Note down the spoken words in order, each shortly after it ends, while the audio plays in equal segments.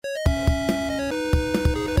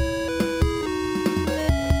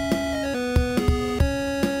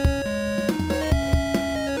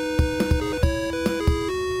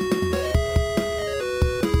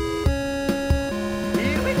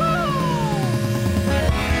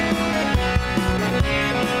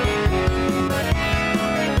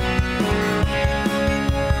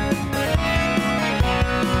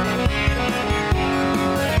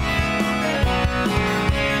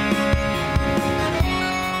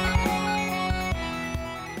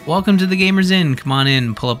Welcome to the Gamers Inn. Come on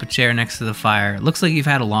in, pull up a chair next to the fire. Looks like you've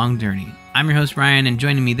had a long journey. I'm your host, Ryan, and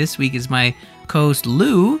joining me this week is my co-host,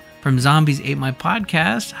 Lou, from Zombies Ate My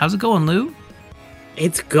Podcast. How's it going, Lou?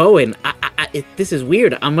 It's going. This is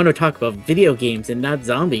weird. I'm going to talk about video games and not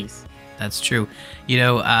zombies. That's true. You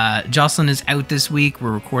know, Jocelyn is out this week.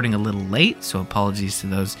 We're recording a little late, so apologies to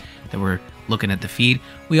those that were looking at the feed.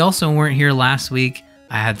 We also weren't here last week.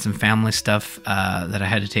 I had some family stuff that I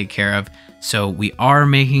had to take care of. So we are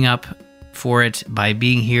making up for it by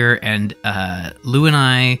being here. And Lou and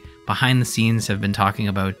I, behind the scenes, have been talking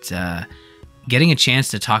about getting a chance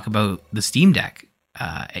to talk about the Steam Deck.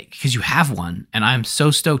 Because you have one, and I'm so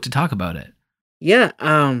stoked to talk about it. Yeah,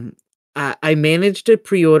 I managed to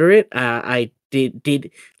pre-order it. I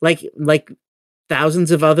did like thousands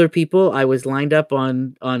of other people. I was lined up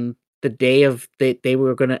on the day of they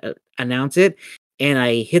were going to announce it, and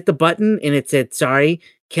I hit the button, and it said, "Sorry,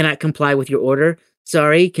 cannot comply with your order.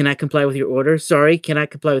 Sorry, cannot comply with your order. Sorry, cannot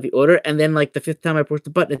comply with the order." And then, like the fifth time I pushed the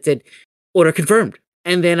button, it said, "Order confirmed."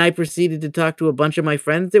 And then I proceeded to talk to a bunch of my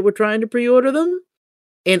friends that were trying to pre-order them.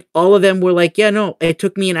 And all of them were like, yeah, no, it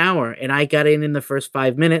took me an hour and I got in the first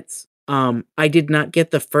 5 minutes. I did not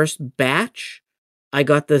get the first batch. I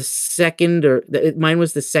got the second mine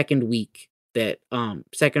was the second week that,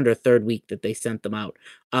 second or third week that they sent them out.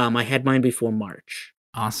 I had mine before March.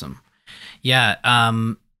 Awesome. Yeah.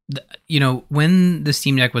 You know, when the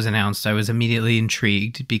Steam Deck was announced, I was immediately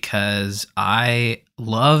intrigued because I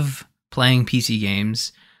love playing PC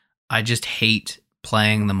games. I just hate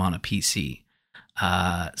playing them on a PC.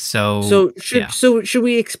 So should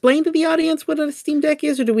we explain to the audience what a Steam Deck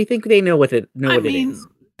is, or do we think they know what it is?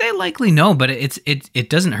 They likely know, but it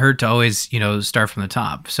doesn't hurt to always, start from the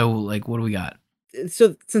top. So like, what do we got?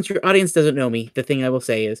 So since your audience doesn't know me, the thing I will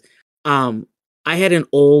say is, I had an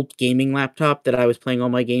old gaming laptop that I was playing all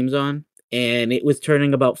my games on, and it was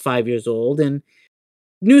turning about 5 years old, and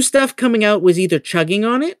new stuff coming out was either chugging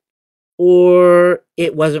on it or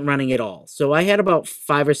it wasn't running at all. So I had about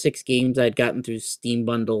 5 or 6 games I'd gotten through Steam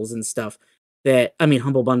bundles and stuff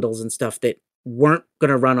Humble Bundles and stuff that weren't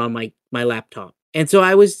going to run on my laptop. And so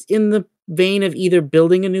I was in the vein of either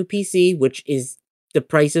building a new PC, which is the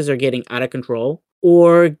prices are getting out of control,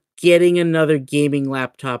 or getting another gaming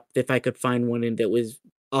laptop if I could find one that was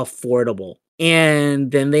affordable.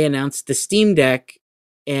 And then they announced the Steam Deck,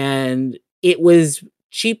 and it was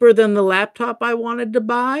cheaper than the laptop I wanted to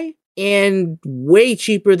buy, and way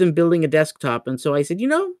cheaper than building a desktop. And so I said,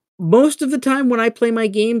 most of the time when I play my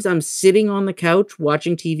games, I'm sitting on the couch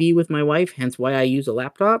watching TV with my wife, hence why I use a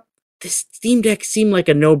laptop. This Steam Deck seemed like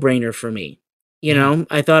a no-brainer for me.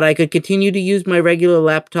 I thought I could continue to use my regular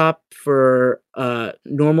laptop for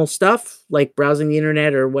normal stuff, like browsing the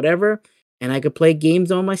internet or whatever, and I could play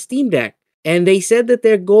games on my Steam Deck. And they said that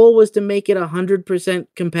their goal was to make it 100%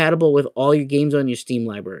 compatible with all your games on your Steam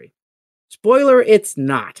library. Spoiler, it's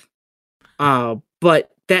not. But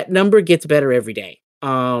that number gets better every day.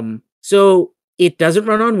 So it doesn't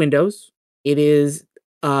run on Windows. It is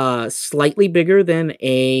slightly bigger than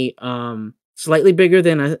a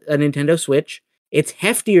Nintendo Switch. It's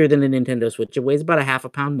heftier than a Nintendo Switch. It weighs about a half a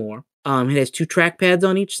pound more. It has 2 trackpads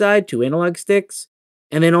on each side, 2 analog sticks,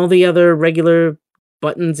 and then all the other regular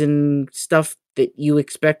buttons and stuff that you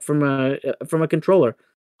expect from a controller.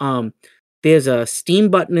 There's a Steam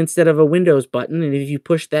button instead of a Windows button, and if you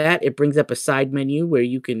push that, it brings up a side menu where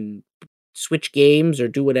you can switch games or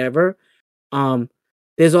do whatever.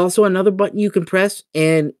 There's also another button you can press,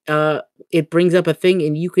 and it brings up a thing,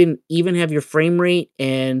 and you can even have your frame rate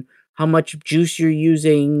and how much juice you're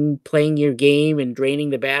using playing your game and draining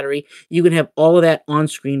the battery. You can have all of that on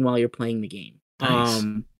screen while you're playing the game. Nice.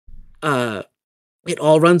 It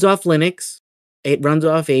all runs off Linux. It runs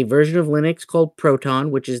off a version of Linux called Proton,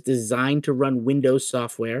 which is designed to run Windows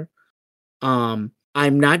software. I'm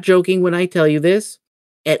not joking when I tell you this.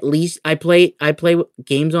 At least I play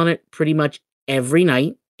games on it pretty much every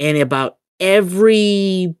night, and about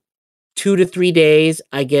every 2 to 3 days,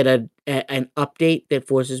 I get an update that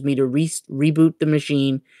forces me to reboot the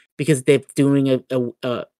machine because they're doing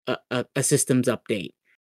a systems update.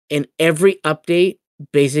 And every update,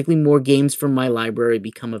 basically more games from my library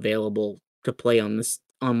become available to play on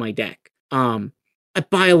my deck. I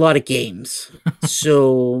buy a lot of games.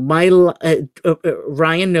 So my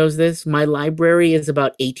Ryan knows this. My library is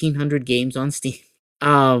about 1,800 games on Steam.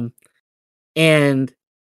 And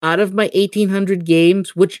out of my 1,800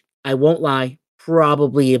 games, which I won't lie,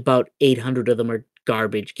 probably about 800 of them are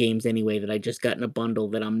garbage games anyway that I just got in a bundle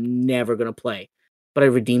that I'm never going to play. But I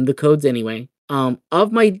redeemed the codes anyway. Of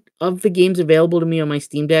the games available to me on my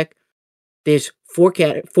Steam Deck, there's four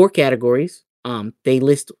categories. They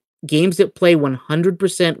list games that play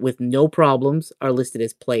 100% with no problems are listed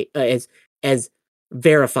as as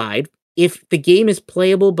verified. If the game is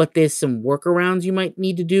playable but there's some workarounds you might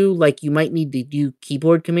need to do, like you might need to do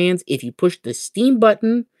keyboard commands, if you push the Steam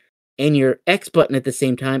button and your X button at the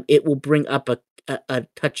same time, it will bring up a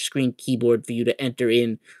touchscreen keyboard for you to enter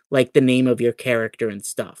in like the name of your character and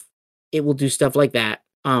stuff. It will do stuff like that.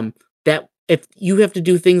 That if you have to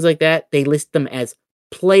do things like that, they list them as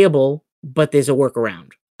playable, but there's a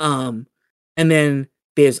workaround. And then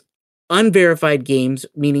there's unverified games,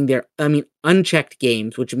 meaning unchecked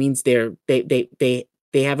games, which means they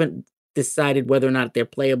haven't decided whether or not they're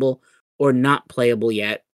playable or not playable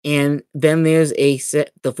yet. And then there's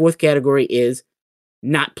the fourth category is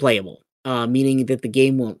not playable, meaning that the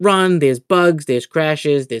game won't run. There's bugs, there's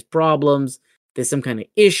crashes, there's problems, there's some kind of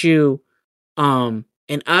issue. And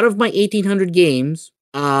out of my 1,800 games,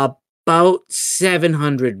 about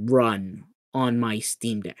 700 run on my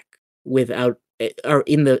Steam Deck without are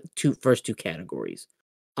in the first two categories.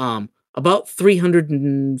 About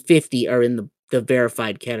 350 are in the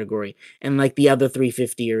verified category, and like the other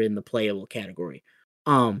 350 are in the playable category.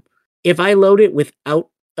 If I load it without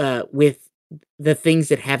with the things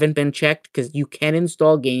that haven't been checked, because you can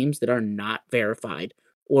install games that are not verified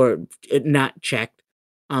or not checked.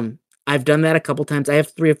 I've done that a couple times. I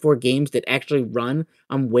have 3 or 4 games that actually run.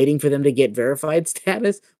 I'm waiting for them to get verified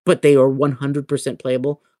status, but they are 100%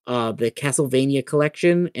 playable. The Castlevania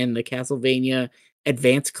collection and the Castlevania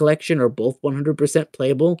Advanced collection are both 100%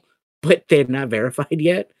 playable, but they're not verified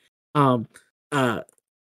yet.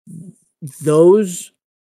 Those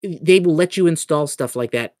they will let you install stuff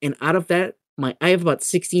like that, and out of that, I have about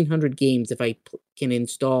 1,600 games if I can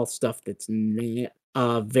install stuff that's not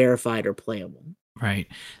verified or playable. Right.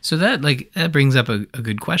 So that brings up a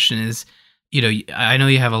good question is, I know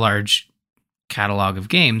you have a large catalog of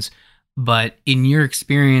games, but in your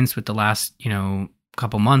experience with the last,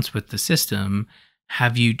 couple months with the system,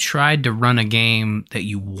 have you tried to run a game that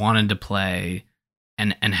you wanted to play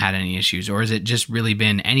and had any issues? Or has it just really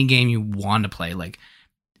been any game you want to play? Like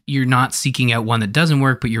you're not seeking out one that doesn't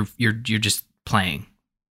work, but you're just playing.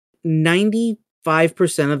 95%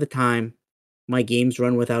 of the time, my games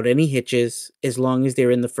run without any hitches as long as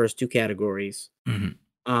they're in the first two categories.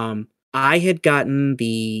 Mm-hmm. I had gotten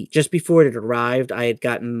just before it arrived, I had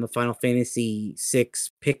gotten the Final Fantasy VI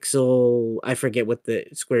Pixel, I forget what the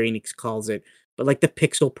Square Enix calls it, but like the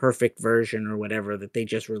Pixel Perfect version or whatever that they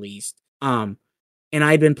just released. And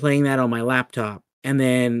I'd been playing that on my laptop. And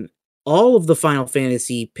then all of the Final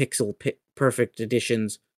Fantasy Perfect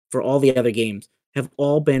editions for all the other games have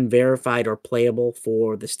all been verified or playable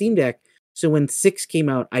for the Steam Deck. So when 6 came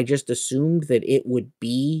out, I just assumed that it would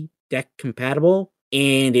be deck compatible,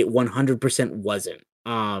 and it 100% wasn't.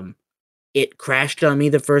 It crashed on me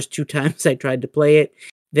the first 2 times I tried to play it.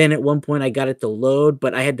 Then at one point I got it to load,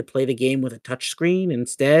 but I had to play the game with a touchscreen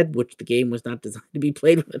instead, which the game was not designed to be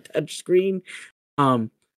played with a touchscreen. And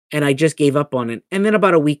I just gave up on it. And then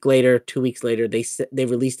about a week later, 2 weeks later, they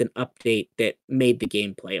released an update that made the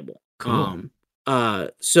game playable. Cool.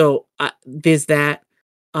 So there's that.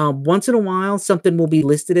 Once in a while, something will be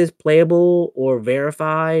listed as playable or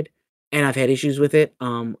verified, and I've had issues with it.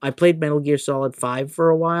 I played Metal Gear Solid 5 for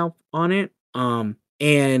a while on it, and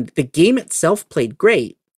the game itself played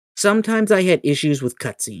great. Sometimes I had issues with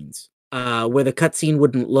cutscenes, where the cutscene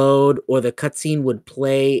wouldn't load, or the cutscene would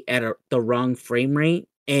play at the wrong frame rate,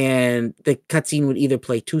 and the cutscene would either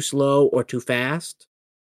play too slow or too fast,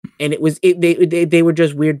 and they were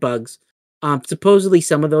just weird bugs. Supposedly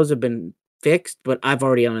some of those have been fixed, but I've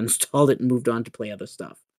already uninstalled it and moved on to play other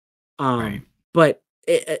stuff. Right. But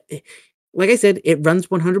like I said, it runs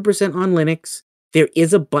 100% on Linux. There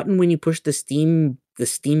is a button when you push the Steam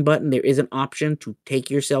button. There is an option to take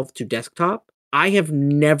yourself to desktop. I have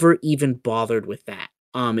never even bothered with that.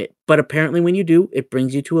 But apparently when you do, it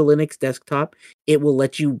brings you to a Linux desktop. It will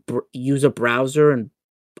let you use a browser and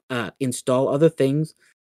install other things.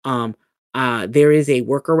 There is a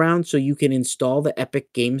workaround so you can install the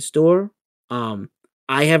Epic Game Store.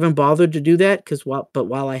 I haven't bothered to do that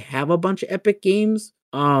while I have a bunch of Epic games,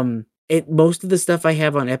 most of the stuff I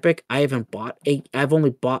have on Epic, I've only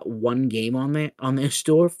bought one game on their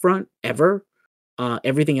storefront ever.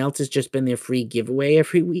 Everything else has just been their free giveaway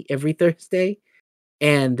every Thursday.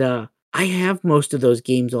 And I have most of those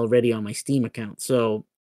games already on my Steam account, so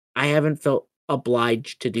I haven't felt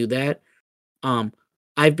obliged to do that.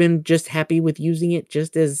 I've been just happy with using it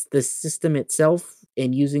just as the system itself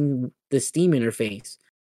and using the Steam interface.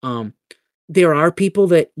 There are people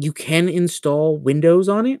that you can install Windows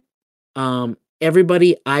on it.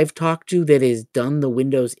 everybody I've talked to that has done the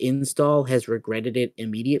Windows install has regretted it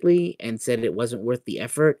immediately and said it wasn't worth the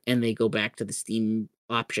effort, and they go back to the Steam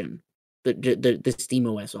option, the Steam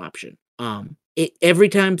OS option. Every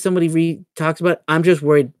time somebody talks about it, I'm just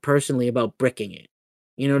worried personally about bricking it.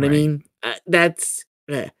 You know what I Right.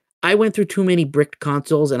 mean? I went through too many bricked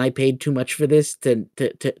consoles, and I paid too much for this to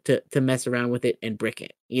mess around with it and brick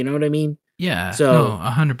it. You know what I mean? Yeah. No, So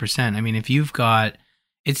 100%. I mean, if you've got,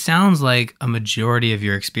 it sounds like a majority of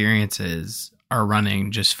your experiences are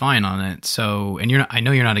running just fine on it. So, and I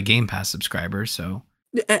know you're not a Game Pass subscriber. So,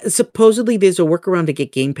 supposedly there's a workaround to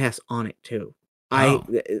get Game Pass on it too. I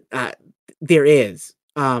oh, There is.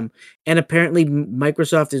 And apparently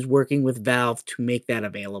Microsoft is working with Valve to make that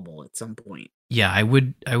available at some point. yeah, I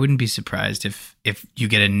wouldn't be surprised if you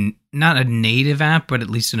get not a native app, but at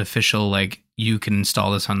least an official, like, you can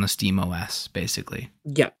install this on the Steam OS, basically.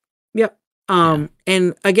 Yep. Yep. Yeah.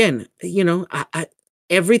 And again,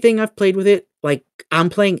 everything I've played with it, like I'm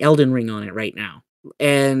playing Elden Ring on it right now.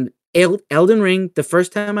 And Elden Ring, the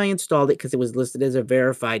first time I installed it, because it was listed as a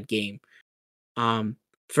verified game,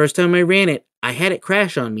 first time I ran it, I had it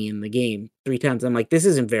crash on me in the game 3 times. I'm like, this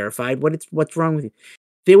isn't verified. What's wrong with you?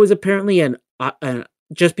 There was apparently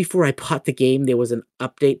just before I bought the game, there was an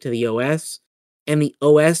update to the OS, and the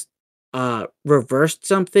OS reversed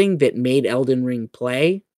something that made Elden Ring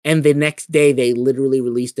play. And the next day, they literally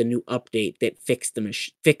released a new update that fixed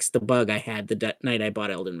the bug I had the night I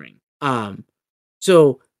bought Elden Ring.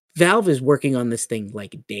 So Valve is working on this thing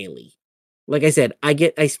like daily. Like I said,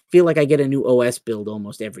 I feel like I get a new OS build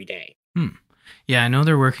almost every day. Yeah, I know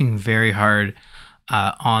they're working very hard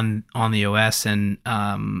on the OS, and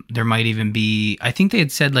there might even be. I think they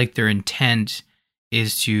had said like their intent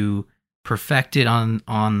is to perfect it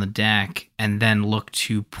on the deck, and then look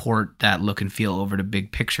to port that look and feel over to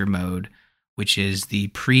big picture mode, which is the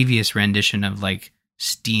previous rendition of like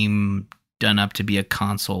Steam done up to be a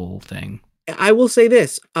console thing. I will say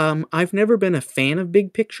this: I've never been a fan of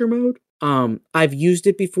big picture mode. I've used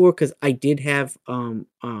it before because I did have what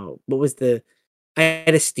was I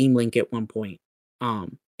had a Steam Link at one point.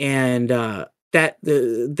 And that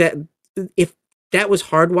if that was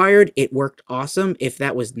hardwired, it worked awesome. If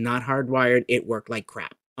that was not hardwired, it worked like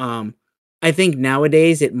crap. I think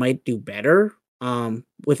nowadays it might do better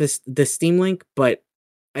with the Steam Link, but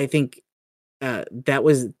I think that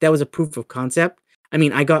was a proof of concept. I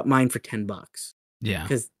mean, I got mine for $10 Yeah.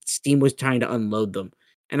 because Steam was trying to unload them,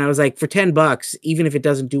 and I was like, for $10, even if it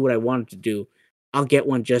doesn't do what I want it to do, I'll get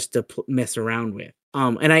one just to mess around with.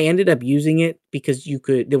 And I ended up using it because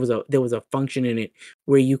there was a function in it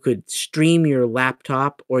where you could stream your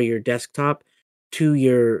laptop or your desktop to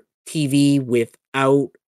your TV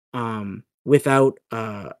without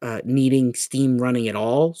needing Steam running at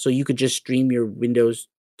all. So you could just stream your Windows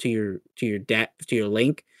to your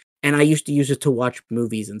link. And I used to use it to watch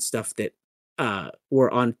movies and stuff that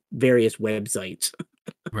were on various websites.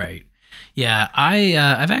 Right. Yeah,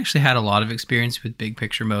 I've actually had a lot of experience with big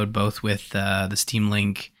picture mode, both with the Steam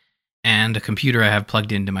Link and a computer I have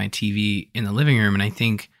plugged into my TV in the living room. And I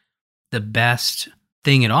think the best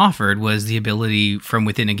thing it offered was the ability from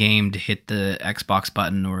within a game to hit the Xbox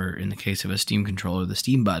button, or in the case of a Steam controller, the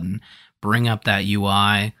Steam button, bring up that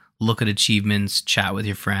UI, look at achievements, chat with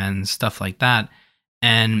your friends, stuff like that.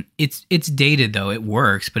 And it's dated though. It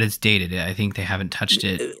works, but it's dated. I think they haven't touched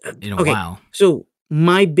it in a Okay, while. so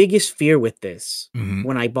my biggest fear with this Hmm.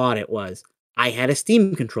 when I bought it was I had a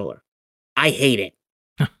Steam controller. I hate it.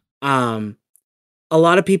 Um, a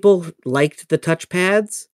lot of people liked the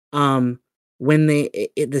touchpads. When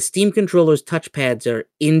the Steam controller's touchpads are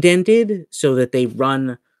indented so that they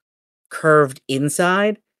run curved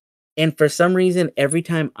inside, and for some reason, every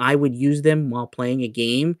time I would use them while playing a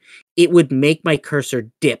game, it would make my cursor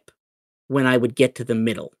dip when I would get to the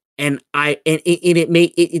middle. And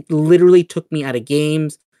it literally took me out of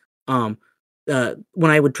games. Um,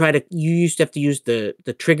 when I would try to, you used to have to use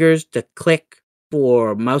the triggers to click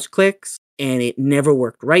for mouse clicks, and it never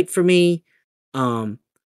worked right for me. Um,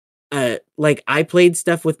 like I played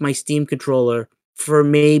stuff with my Steam controller for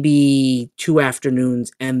maybe 2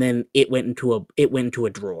 afternoons, and then it went into a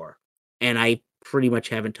drawer, and I pretty much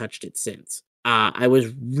haven't touched it since. I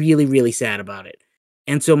was really really sad about it,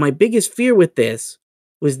 and so my biggest fear with this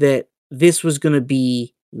was that this was going to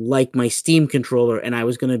be like my Steam controller, and I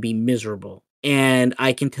was going to be miserable. And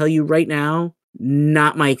I can tell you right now,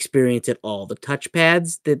 not my experience at all. The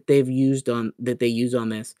touchpads that they use on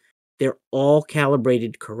this, they're all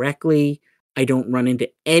calibrated correctly. I don't run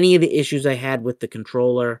into any of the issues I had with the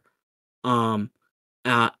controller. Um,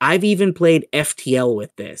 I've even played FTL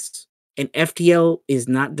with this, and FTL is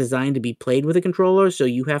not designed to be played with a controller, so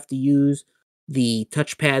you have to use the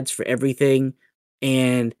touchpads for everything,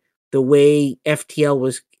 and the way FTL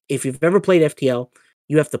was. If you've ever played FTL,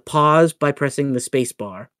 you have to pause by pressing the space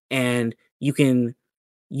bar, and you can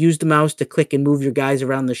use the mouse to click and move your guys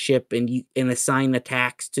around the ship, and assign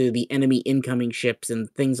attacks to the enemy incoming ships and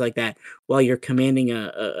things like that while you're commanding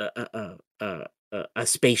a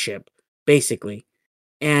spaceship, basically.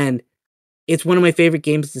 And it's one of my favorite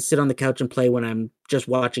games to sit on the couch and play when I'm just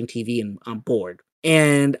watching TV and I'm bored.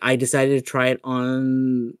 And I decided to try it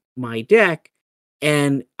on my deck,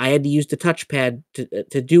 and I had to use the touchpad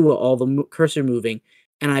to do all the cursor moving,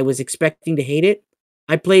 and I was expecting to hate it.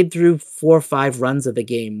 I played through 4 or 5 runs of the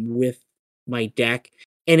game with my deck,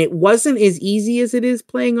 and it wasn't as easy as it is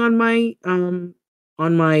playing on my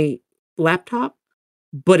laptop,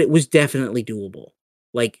 but it was definitely doable.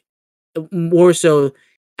 Like, more so,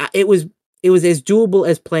 it was as doable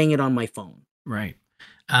as playing it on my phone. Right.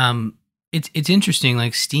 It's interesting.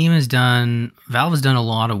 Like Valve has done a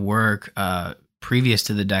lot of work previous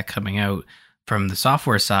to the deck coming out from the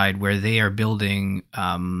software side, where they are building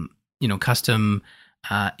custom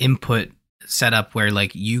input setup where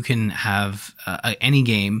like you can have any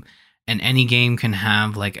game, and any game can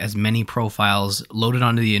have like as many profiles loaded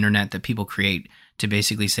onto the internet that people create to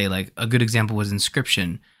basically say, like, a good example was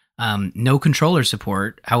Inscription. No controller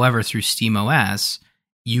support. However, through SteamOS,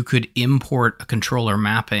 you could import a controller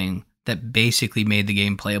mapping that basically made the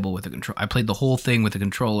game playable with a control. I played the whole thing with a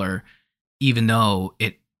controller, even though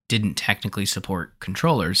it didn't technically support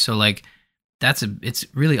controllers. So like, it's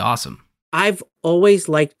really awesome. I've always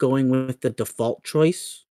liked going with the default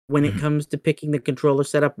choice when it comes to picking the controller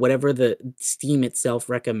setup, whatever the Steam itself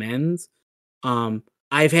recommends.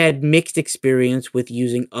 I've had mixed experience with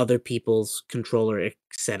using other people's controller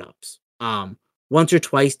setups. Once or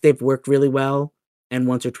twice they've worked really well, and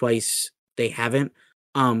once or twice they haven't.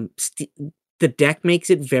 The deck makes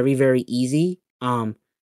it very, very easy.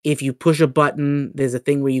 If you push a button, there's a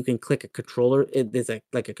thing where you can click a controller. There's a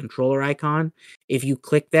controller icon. If you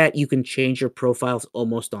click that, you can change your profiles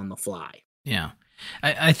almost on the fly. Yeah.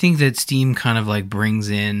 I think that Steam kind of like brings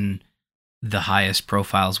in the highest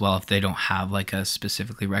profiles, well, if they don't have like a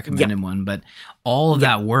specifically recommended one, but all of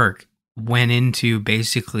that work went into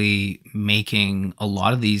basically making a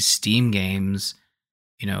lot of these Steam games,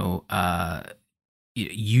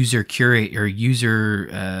 user curate or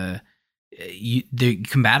user, the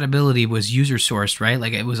compatibility was user sourced, right?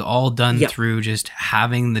 Like it was all done through just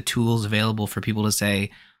having the tools available for people to say,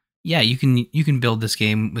 yeah, you can build this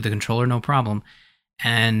game with a controller, no problem.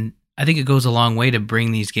 And I think it goes a long way to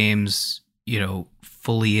bring these games,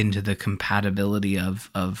 fully into the compatibility of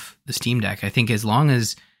the Steam Deck. I think as long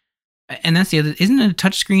as, and that's the other, isn't it a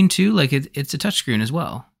touchscreen too? Like it's a touchscreen as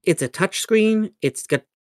well. It's a touchscreen. It's got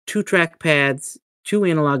 2 trackpads, 2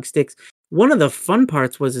 analog sticks. One of the fun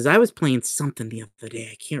parts was I was playing something the other day.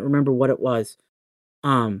 I can't remember what it was.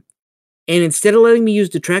 And instead of letting me use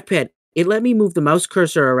the trackpad, it let me move the mouse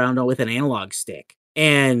cursor around with an analog stick.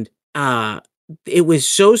 And it was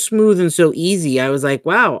so smooth and so easy. I was like,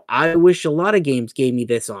 wow, I wish a lot of games gave me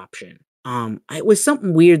this option. It was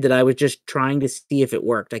something weird that I was just trying to see if it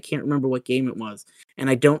worked. I can't remember what game it was, and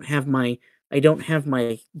I don't have my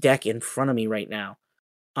deck in front of me right now.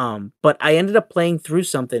 But I ended up playing through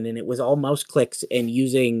something, and it was all mouse clicks and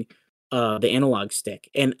using the analog stick.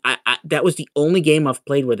 And I that was the only game I've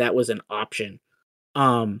played where that was an option.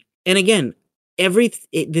 And again,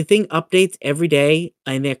 the thing updates every day,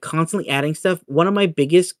 and they're constantly adding stuff. One of my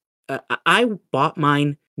biggest, I bought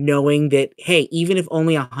mine knowing that, hey, even if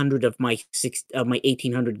only 100 of my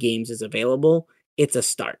 1,800 games is available, it's a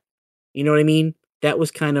start. You know what I mean? That was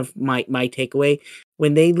kind of my takeaway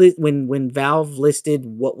when when Valve listed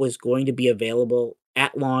what was going to be available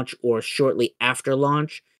at launch or shortly after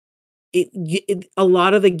launch. A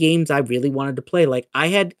lot of the games I really wanted to play, like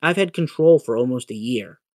I've had Control for almost a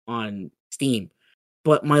year on Steam,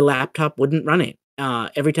 but my laptop wouldn't run it.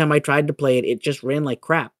 Every time I tried to play it, it just ran like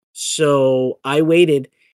crap. So I waited,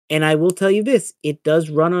 and I will tell you this: it does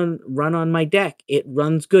run on my deck. It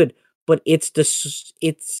runs good, but it's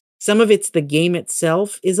some of it's the game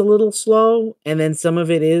itself is a little slow, and then some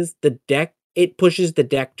of it is the deck. It pushes the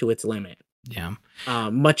deck to its limit. Yeah.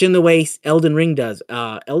 Much in the way Elden Ring does.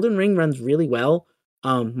 Elden Ring runs really well.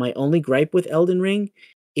 My only gripe with Elden Ring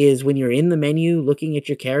is when you're in the menu looking at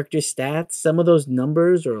your character's stats, some of those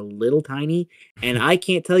numbers are a little tiny, and I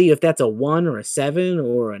can't tell you if that's a 1 or a 7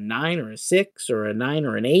 or a 9 or a 6 or a 9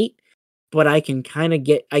 or an 8, but I can kind of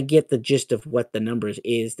get the gist of what the numbers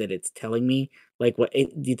is that it's telling me. Like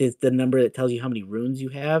it's the number that tells you how many runes you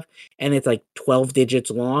have, and it's like 12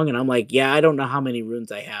 digits long, and I'm like, yeah, I don't know how many runes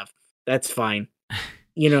I have. That's fine.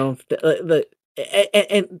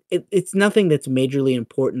 it's nothing that's majorly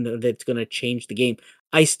important that's going to change the game.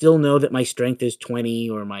 I still know that my strength is 20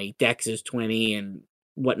 or my dex is 20 and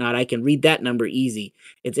whatnot. I can read that number easy.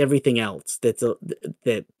 It's everything else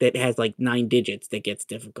that has like 9 digits that gets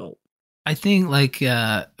difficult. I think like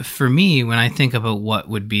for me, when I think about what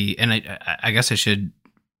would be, and I guess I should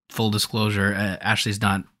full disclosure, Ashley's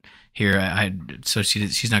not here, so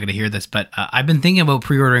she's not going to hear this, but I've been thinking about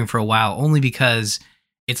pre-ordering for a while, only because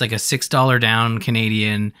it's like a $6 down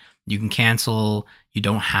Canadian. You can cancel. You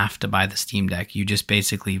don't have to buy the Steam Deck. You just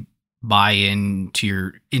basically buy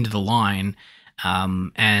into the line.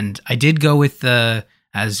 And I did go with the,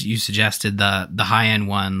 as you suggested, the high end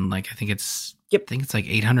one. Like I think it's Yep. I think it's like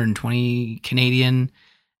 820 Canadian.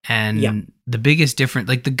 And Yeah. the biggest difference,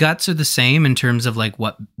 like the guts are the same in terms of like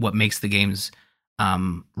what makes the games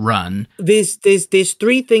run. There's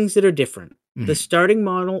 3 things that are different. The Mhm. starting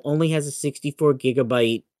model only has a 64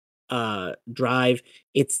 gigabyte drive.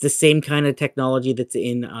 It's the same kind of technology that's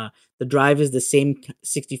in the drive is the same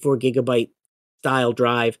 64 gigabyte style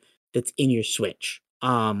drive that's in your Switch.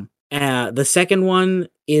 The second one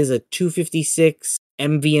is a 256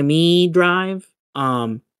 NVMe drive.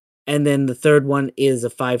 And then the third one is a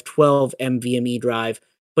 512 NVMe drive,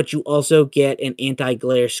 but you also get an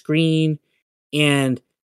anti-glare screen, and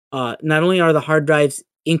not only are the hard drives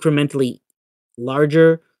incrementally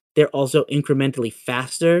larger, they're also incrementally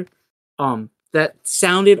faster. That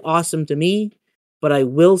sounded awesome to me, but I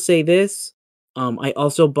will say this: I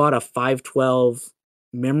also bought a 512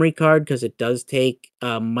 memory card because it does take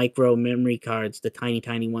micro memory cards, the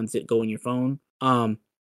tiny ones that go in your phone. And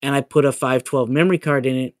I put a 512 memory card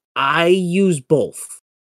in it. I use both.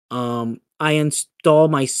 I install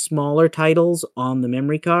my smaller titles on the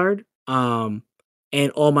memory card.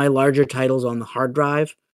 And all my larger titles on the hard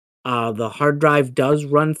drive. The hard drive does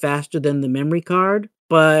run faster than the memory card,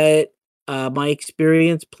 but my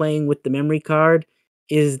experience playing with the memory card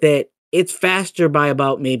is that it's faster by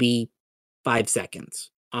about maybe 5 seconds.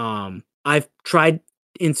 I've tried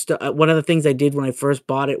one of the things I did when I first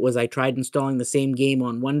bought it was I tried installing the same game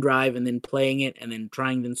on one drive and then playing it and then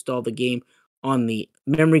trying to install the game on the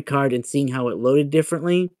memory card and seeing how it loaded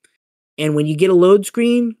differently. And when you get a load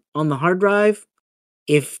screen on the hard drive,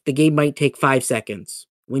 if the game might take 5 seconds.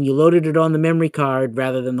 When you loaded it on the memory card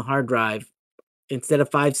rather than the hard drive, instead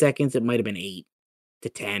of 5 seconds, it might have been 8 to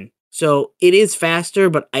 10. So it is faster,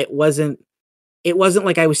 but it wasn't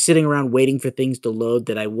like I was sitting around waiting for things to load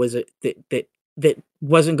that I wasn't that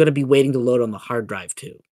wasn't going to be waiting to load on the hard drive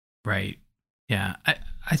too. Right. Yeah.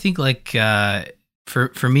 I think like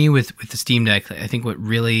for me with the Steam Deck, I think what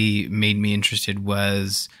really made me interested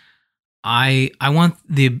was I want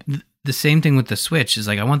the same thing with the Switch, is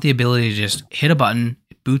like I want the ability to just hit a button,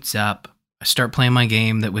 it boots up, I start playing my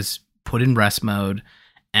game that was put in rest mode,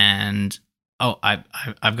 and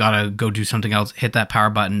I've got to go do something else, hit that power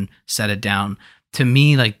button, set it down. To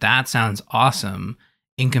me, like that sounds awesome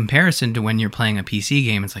in comparison to when you're playing a PC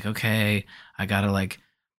game. It's like, okay, I got to like,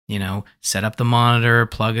 set up the monitor,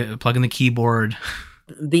 plug in the keyboard.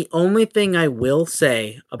 The only thing I will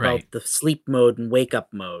say about Right. the sleep mode and wake up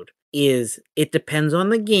mode is it depends on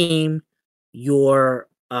the game. Your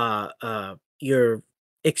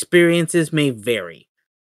experiences may vary.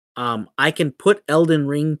 I can put Elden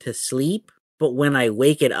Ring to sleep, but when I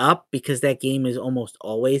wake it up, because that game is almost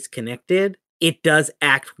always connected, it does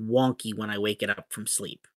act wonky when I wake it up from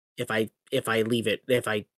sleep. If I leave it, if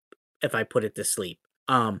I put it to sleep.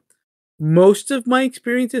 Most of my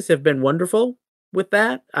experiences have been wonderful with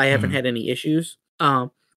that. I haven't Mhm. had any issues.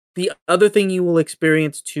 The other thing you will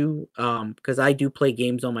experience too, because I do play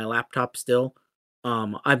games on my laptop still.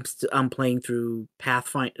 I'm playing through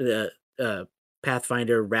Pathfinder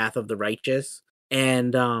Wrath of the Righteous,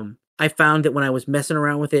 and I found that when I was messing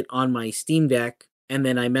around with it on my Steam Deck, and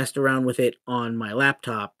then I messed around with it on my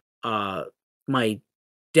laptop, my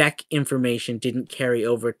deck information didn't carry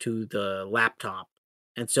over to the laptop,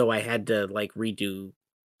 and so I had to like redo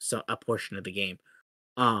a portion of the game.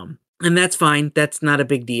 And that's fine. That's not a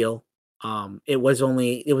big deal. It was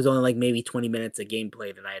only like maybe 20 minutes of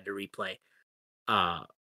gameplay that I had to replay. Uh,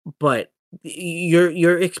 but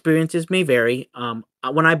your experiences may vary.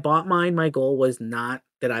 When I bought mine, my goal was not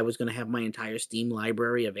that I was going to have my entire Steam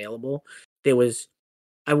library available. There was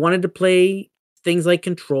I wanted to play things like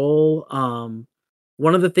Control.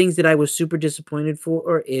 One of the things that I was super disappointed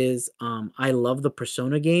for is I love the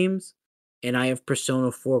Persona games, and I have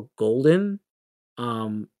Persona 4 Golden.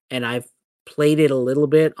 And I've played it a little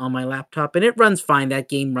bit on my laptop, and it runs fine. That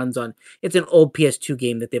game runs on. It's an old PS2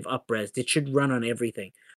 game that they've upresed. It should run on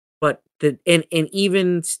everything. But and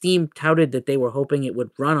even Steam touted that they were hoping it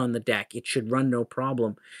would run on the deck. It should run no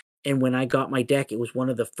problem. and when I got my deck, it was one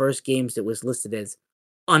of the first games that was listed as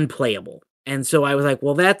unplayable. And so I was like,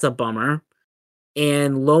 well, that's a bummer.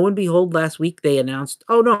 And lo and behold, last week they announced,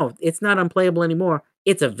 oh no, it's not unplayable anymore.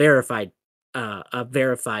 It's a verified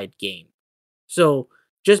game. So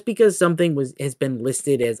just because something has been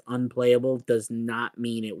listed as unplayable does not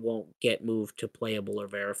mean it won't get moved to playable or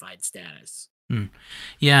verified status.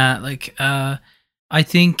 Yeah, like I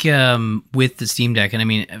think with the Steam Deck, and I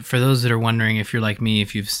mean, for those that are wondering, if you're like me,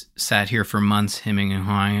 if you've sat here for months hemming and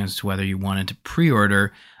hawing as to whether you wanted to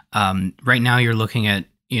pre-order, right now you're looking at,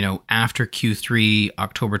 after Q3,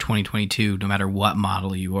 October 2022, no matter what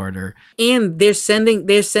model you order. And they're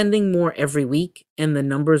sending more every week, and the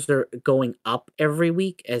numbers are going up every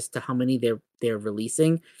week as to how many they're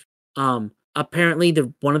releasing. Apparently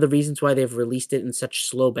one of the reasons why they've released it in such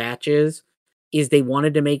slow batches is they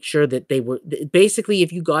wanted to make sure that they were basically,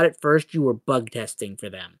 if you got it first, you were bug testing for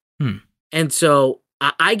them. And so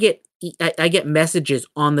I get messages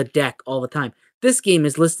on the deck all the time. This game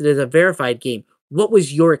is listed as a verified game. What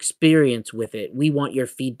was your experience with it? We want your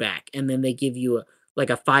feedback. And then they give you a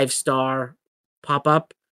 5-star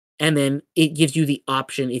pop-up, and then it gives you the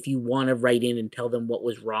option if you want to write in and tell them what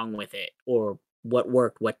was wrong with it or what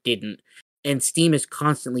worked, what didn't. And Steam is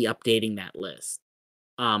constantly updating that list.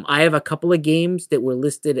 I have a couple of games that were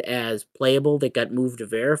listed as playable that got moved to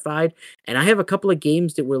verified, and I have a couple of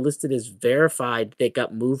games that were listed as verified that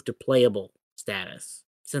got moved to playable status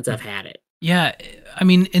since I've had it. Yeah, I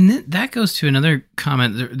mean, and that goes to another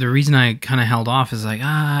comment. The reason I kind of held off is like,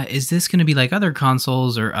 is this going to be like other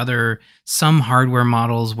consoles or some hardware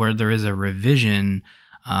models where there is a revision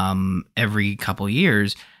every couple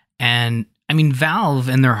years? And I mean, Valve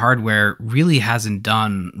and their hardware really hasn't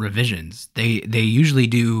done revisions. They usually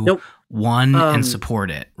do one and support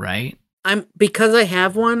it, right? Because I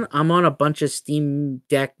have one, I'm on a bunch of Steam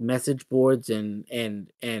Deck message boards and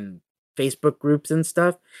Facebook groups and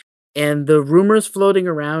stuff. And the rumors floating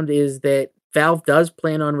around is that Valve does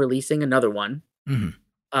plan on releasing another one.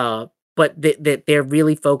 But that they're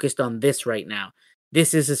really focused on this right now.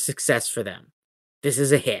 This is a success for them. This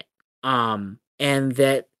is a hit. And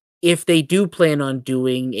that if they do plan on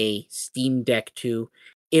doing a Steam Deck 2,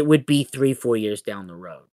 it would be 3-4 years down the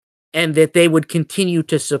road. And that they would continue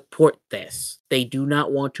to support this. They do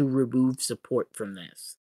not want to remove support from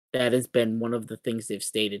this. That has been one of the things they've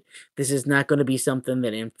stated. This is not going to be something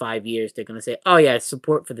that in 5 years they're going to say, oh yeah,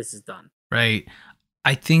 support for this is done. Right.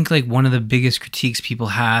 I think like one of the biggest critiques people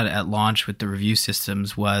had at launch with the review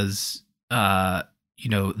systems was,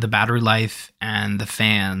 the battery life and the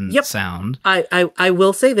fan sound. I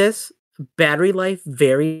will say this. Battery life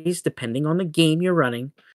varies depending on the game you're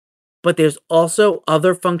running, but there's also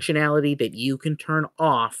other functionality that you can turn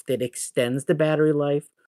off that extends the battery life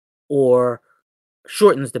or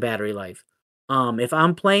shortens the battery life. If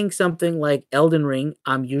I'm playing something like Elden Ring,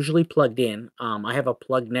 I'm usually plugged in. I have a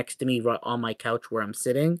plug next to me right on my couch where I'm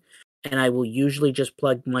sitting, and I will usually just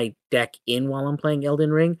plug my deck in while I'm playing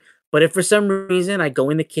Elden Ring. But if for some reason I go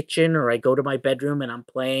in the kitchen or I go to my bedroom and I'm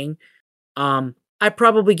playing, I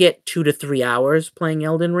probably get 2 to 3 hours playing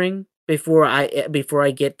Elden Ring before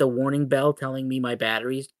I get the warning bell telling me my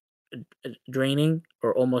battery's draining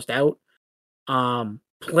or almost out.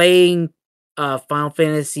 Playing Final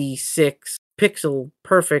Fantasy VI Pixel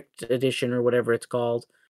Perfect Edition or whatever it's called,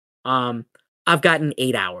 I've gotten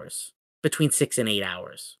 8 hours, between 6 and 8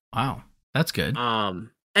 hours. Wow, that's good.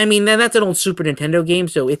 I mean, that's an old Super Nintendo game,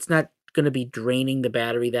 so it's not going to be draining the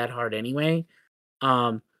battery that hard anyway.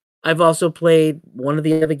 I've also played one of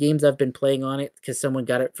the other games I've been playing on it because someone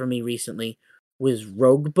got it for me recently was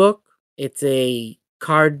Rogue Book. It's a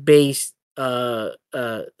card-based Slay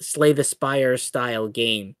the Spire style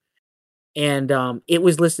game. And it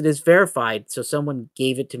was listed as verified, so someone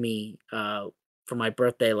gave it to me for my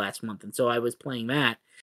birthday last month, and so I was playing that.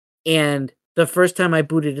 And the first time I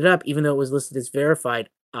booted it up, even though it was listed as verified,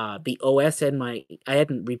 the OS I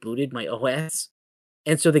hadn't rebooted my OS,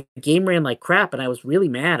 and so the game ran like crap, and I was really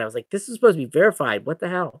mad. I was like, "This is supposed to be verified. What the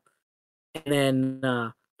hell?" And then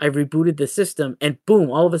I rebooted the system, and boom!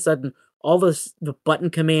 All of a sudden, all the button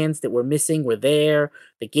commands that were missing were there.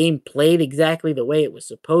 The game played exactly the way it was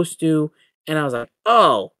supposed to. And I was like,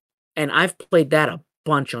 oh. And I've played that a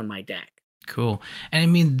bunch on my deck. Cool. And I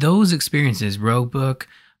mean, those experiences, Rogue Book,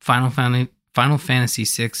 Final Fantasy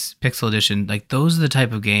VI Pixel Edition, like those are the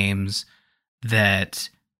type of games that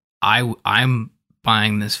I'm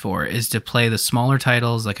buying this for, is to play the smaller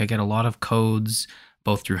titles. Like I get a lot of codes,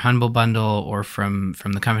 both through Humble Bundle or from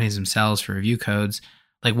the companies themselves for review codes.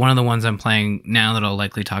 Like one of the ones I'm playing now that I'll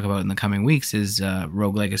likely talk about in the coming weeks is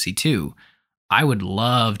Rogue Legacy 2. I would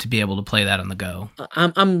love to be able to play that on the go.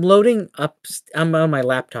 I'm loading up. I'm on my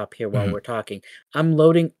laptop here while Mhm. we're talking. I'm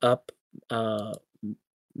loading up uh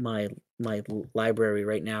my library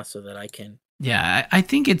right now so that I can. Yeah, I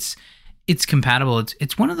think it's compatible.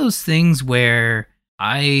 It's one of those things where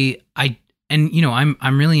I and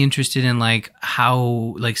I'm really interested in like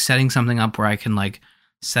how like setting something up where I can like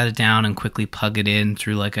set it down and quickly plug it in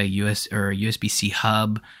through like a US or a USB-C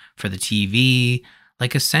hub for the TV.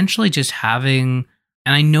 Like essentially just having,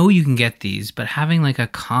 and I know you can get these, but having like a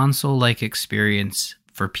console like experience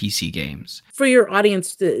for PC games. For your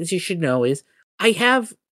audience, as you should know, is I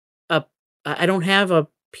have a I don't have a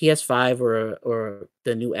PS5 or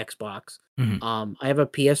the new Xbox. Mhm. I have a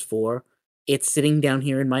PS4. It's sitting down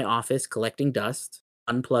here in my office collecting dust,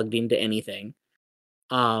 unplugged into anything.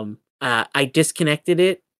 I disconnected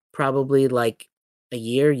it probably like a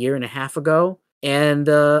year and a half ago, and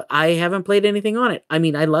I haven't played anything on it. I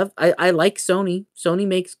mean, I like Sony. Sony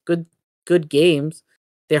makes good games.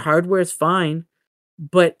 Their hardware is fine,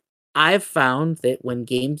 but I've found that when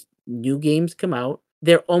new games come out,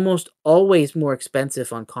 they're almost always more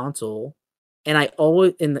expensive on console, and I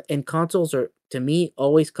always and consoles are to me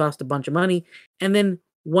always cost a bunch of money, and then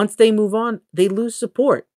once they move on, they lose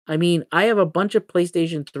support. I mean, I have a bunch of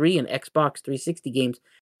PlayStation 3 and Xbox 360 games.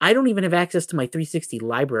 I don't even have access to my 360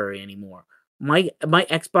 library anymore. My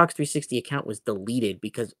Xbox 360 account was deleted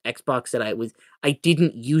because Xbox said I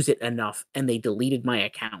didn't use it enough and they deleted my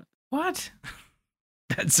account. What?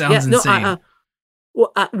 That Yeah, sounds no, insane.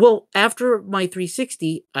 well, after my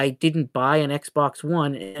 360, I didn't buy an Xbox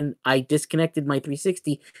One, and I disconnected my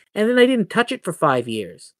 360, and then I didn't touch it for 5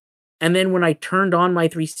 years. And then when I turned on my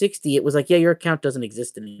 360, it was like, "Yeah, your account doesn't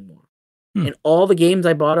exist anymore." Hmm. And all the games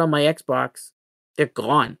I bought on my Xbox, they're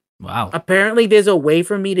gone. Wow. Apparently, there's a way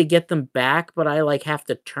for me to get them back, but I, like, have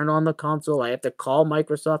to turn on the console, I have to call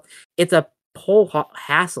Microsoft. It's a whole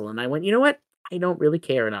hassle, and I went, "You know what? I don't really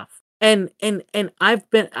care enough." And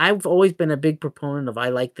I've always been a big proponent of I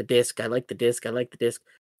like the disc, I like the disc, I like the disc.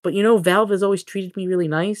 But, Valve has always treated me really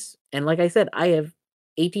nice, and like I said, I have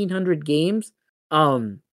 1,800 games.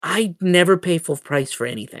 I never pay full price for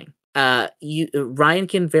anything. Ryan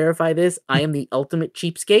can verify this. I am the ultimate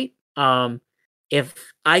cheapskate.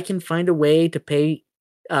 If I can find a way to pay,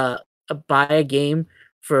 uh, buy a game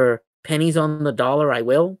for pennies on the dollar, I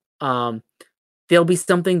will. There'll be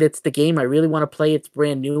something that's the game I really want to play. It's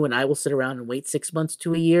brand new, and I will sit around and wait 6 months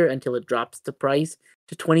to a year until it drops the price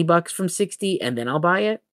to $20 from 60, and then I'll buy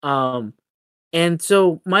it. And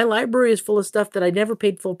so my library is full of stuff that I never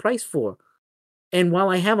paid full price for. And while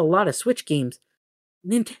I have a lot of Switch games,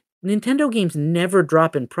 Nintendo games never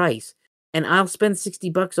drop in price, and I'll spend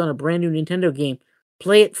 $60 on a brand new Nintendo game,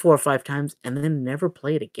 play it 4 or 5 times, and then never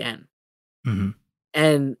play it again. Hmm.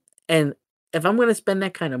 And and if I'm gonna spend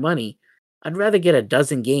that kind of money, I'd rather get a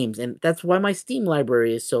dozen games, and that's why my Steam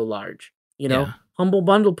library is so large. Yeah. Humble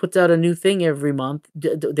Bundle puts out a new thing every month.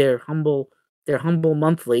 Their Humble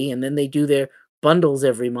Monthly, and then they do their bundles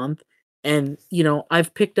every month. And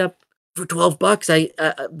I've picked up for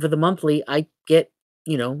 $12. For the monthly, I get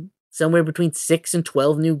somewhere between 6 and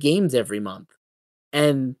 12 new games every month,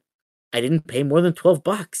 and I didn't pay more than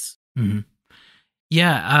 $12. Hmm.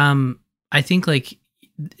 Yeah. I think like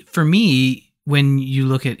for me, when you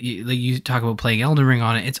look at like you talk about playing Elden Ring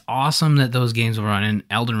on it, it's awesome that those games will run. And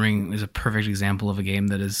Elden Ring is a perfect example of a game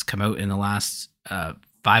that has come out in the last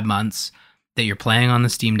 5 months that you're playing on the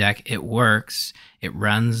Steam Deck. It works. It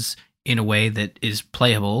runs in a way that is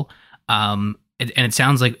playable. And it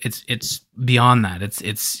sounds like it's beyond that.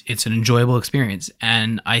 It's an enjoyable experience.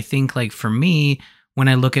 And I think like for me, when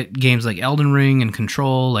I look at games like Elden Ring and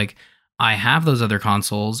Control, like I have those other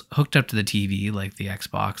consoles hooked up to the TV, like the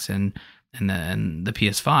Xbox and the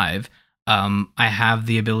PS5. I have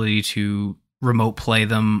the ability to remote play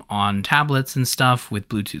them on tablets and stuff with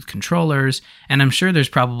Bluetooth controllers, and I'm sure there's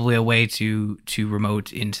probably a way to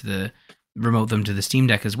remote them to the Steam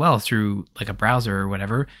Deck as well through like a browser or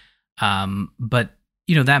whatever. But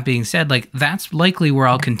that being said, like that's likely where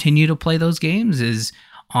I'll continue to play those games is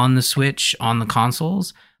on the Switch, on the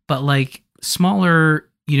consoles, but like smaller,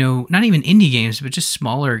 not even indie games, but just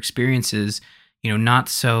smaller experiences, not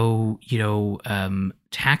so,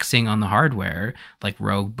 taxing on the hardware, like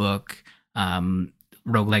Rogue Book,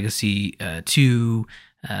 Rogue Legacy 2.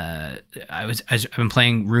 I've been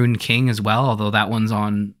playing Rune King as well, although that one's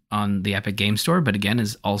on the Epic Game Store, but again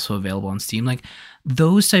is also available on Steam. Like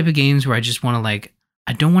those type of games where I just want to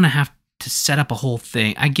I don't want to have to set up a whole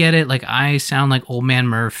thing. I get it. Like I sound like old man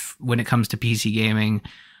Murph when it comes to PC gaming.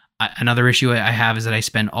 Another issue I have is that I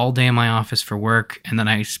spend all day in my office for work, and then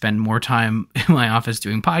I spend more time in my office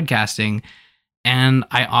doing podcasting. and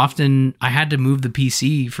I had to move the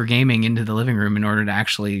PC for gaming into the living room in order to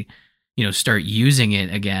actually, start using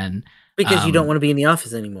it again. Because you don't want to be in the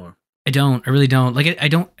office anymore. I really don't like it. I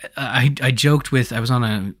don't. I joked with. I was on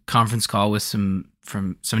a conference call with some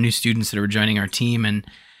new students that were joining our team, and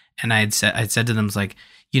I'd said to them, like,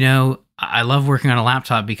 I love working on a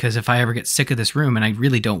laptop because if I ever get sick of this room, and I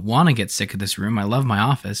really don't want to get sick of this room, I love my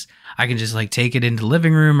office. I can just like take it into the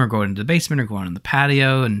living room or go into the basement or go out on the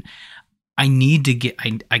patio, and I need to get.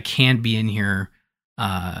 I can't be in here.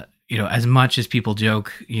 As much as people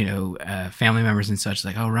joke, family members and such,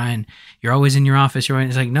 like, oh, Ryan, you're always in your office.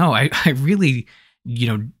 It's like, no, I really,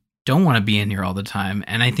 don't want to be in here all the time.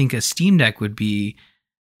 And I think a Steam Deck would be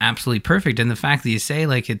absolutely perfect. And the fact that you say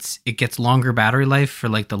like it gets longer battery life for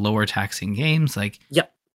like the lower taxing games, like,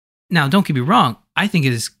 yep. Now, don't get me wrong. I think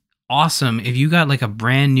it is awesome if you got like a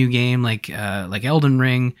brand new game like Elden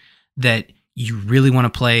Ring that you really want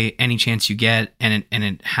to play any chance you get, and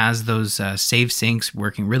it has those save syncs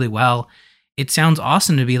working really well. It sounds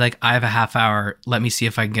awesome to be like, I have a half hour. Let me see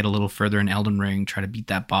if I can get a little further in Elden Ring, try to beat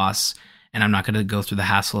that boss, and I'm not going to go through the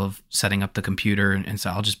hassle of setting up the computer, and so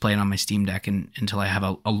I'll just play it on my Steam Deck until I have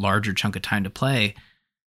a larger chunk of time to play.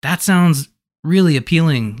 That sounds really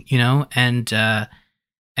appealing, and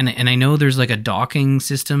I know there's like a docking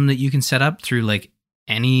system that you can set up through like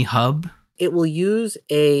any hub. It will use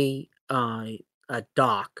a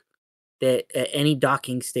dock that any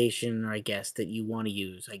docking station, or I guess that you want to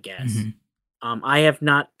use, I guess. Mm-hmm. I have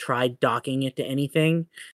not tried docking it to anything,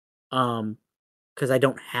 because I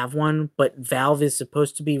don't have one. But Valve is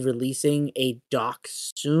supposed to be releasing a dock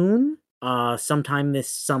soon, sometime this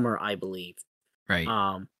summer, I believe. Right.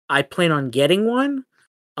 I plan on getting one.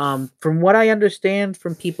 From what I understand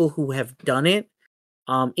from people who have done it,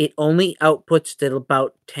 it only outputs at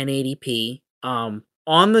about 1080p.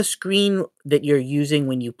 On the screen that you're using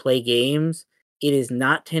when you play games, it is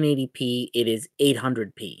not 1080p, it is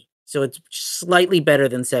 800p. So it's slightly better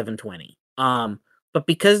than 720. But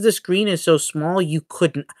because the screen is so small,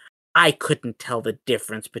 I couldn't tell the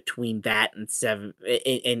difference between that and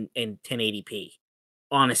 1080p,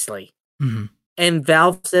 honestly. Mm-hmm. And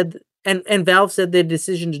Valve said the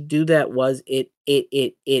decision to do that was it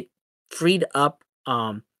freed up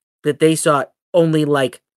that they saw only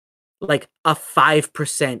like a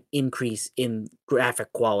 5% increase in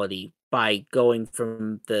graphic quality by going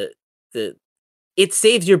from the it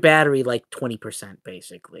saves your battery like 20%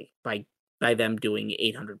 basically by them doing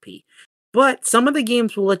 800p. But some of the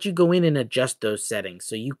games will let you go in and adjust those settings,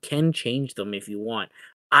 so you can change them if you want.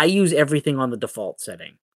 I use everything on the default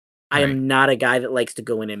setting. I am not a guy that likes to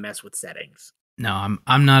go in and mess with settings. No,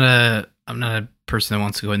 I'm not a person that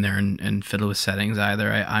wants to go in there and fiddle with settings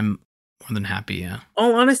either. I'm more than happy, yeah.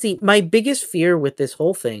 All honesty, my biggest fear with this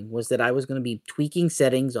whole thing was that I was going to be tweaking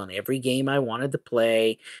settings on every game I wanted to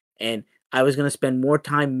play, and I was going to spend more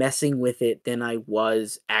time messing with it than I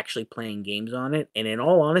was actually playing games on it. And in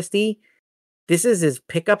all honesty, this is as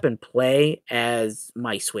pick up and play as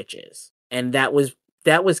my Switch is. And that was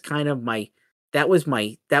kind of that was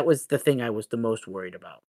the thing I was the most worried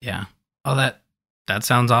about. Yeah. Oh, that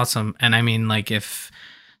sounds awesome. And I mean, like, if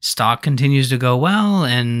stock continues to go well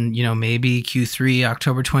and, maybe Q3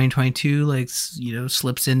 October 2022, like,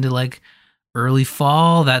 slips into like early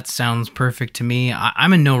fall, that sounds perfect to me.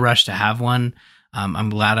 I'm in no rush to have one. I'm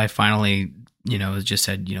glad I finally, just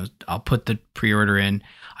said, I'll put the pre-order in.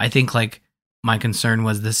 I think like my concern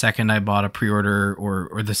was the second I bought a pre-order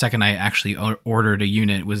or the second I actually ordered a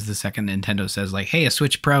unit was the second Nintendo says like, hey, a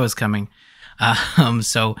Switch Pro is coming.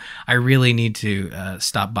 So I really need to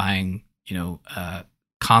stop buying,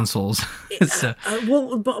 consoles. So.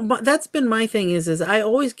 But that's been my thing is I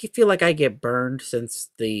always feel like I get burned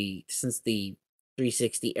since the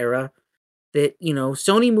 360 era. That,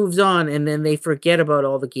 Sony moves on and then they forget about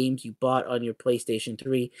all the games you bought on your PlayStation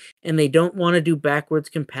 3 and they don't want to do backwards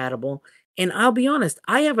compatible. And I'll be honest,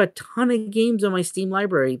 I have a ton of games on my Steam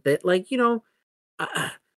library that, like,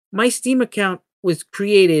 my Steam account was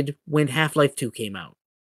created when Half-Life 2 came out.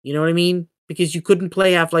 You know what I mean? Because you couldn't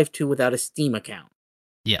play Half-Life 2 without a Steam account.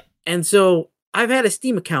 Yeah. And so I've had a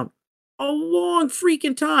Steam account a long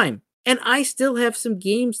freaking time. And I still have some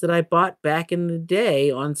games that I bought back in the day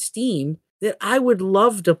on Steam that I would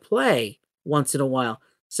love to play once in a while.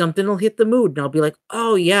 Something will hit the mood and I'll be like,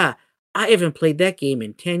 oh yeah, I haven't played that game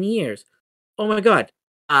in 10 years. Oh my God,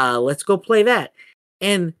 let's go play that.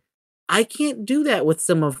 And I can't do that with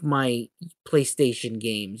some of my PlayStation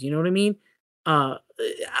games. You know what I mean? I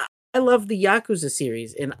love the Yakuza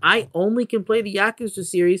series, and I only can play the Yakuza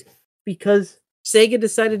series because Sega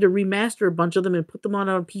decided to remaster a bunch of them and put them on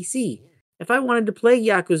PC. If I wanted to play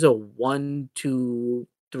Yakuza 1, 2,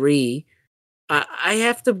 3, I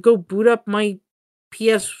have to go boot up my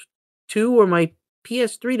PS2 or my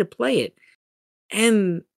PS3 to play it.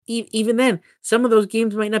 And even then, some of those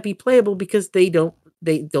games might not be playable because they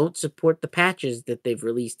don't support the patches that they've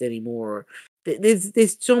released anymore.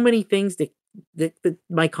 There's so many things that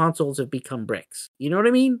my consoles have become bricks. You know what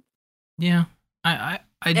I mean? Yeah, I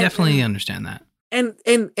And definitely understand that. and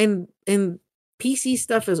PC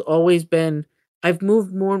stuff has always been. I've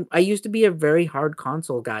moved more. I used to be a very hard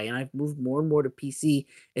console guy, and I've moved more and more to PC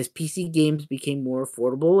as PC games became more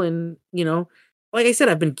affordable. And like I said,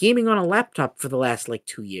 I've been gaming on a laptop for the last like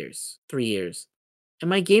 2 years, 3 years, and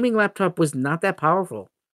my gaming laptop was not that powerful.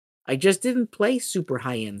 I just didn't play super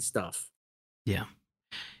high end stuff. Yeah.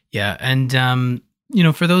 Yeah, and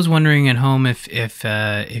for those wondering at home,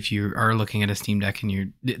 if you are looking at a Steam Deck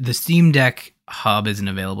and the Steam Deck hub isn't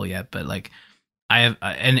available yet, but like I have,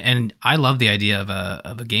 and I love the idea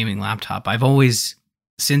of a gaming laptop. I've always,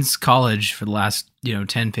 since college, for the last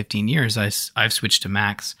 10, 15 years, I've switched to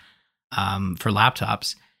Macs for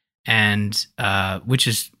laptops, and which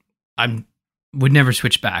is I would never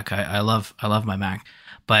switch back. I love my Mac.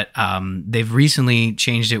 But they've recently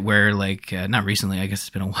changed it where, like, not recently, I guess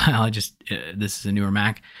it's been a while. This is a newer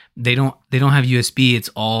Mac. They don't have USB. It's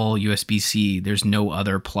all USB-C. There's no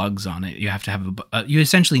other plugs on it. You have to have you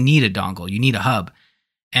essentially need a dongle. You need a hub,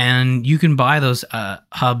 and you can buy those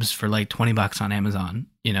hubs for like $20 on Amazon.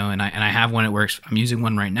 And I have one. It works. I'm using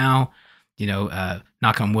one right now.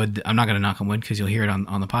 Knock on wood. I'm not going to knock on wood because you'll hear it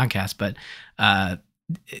on the podcast. But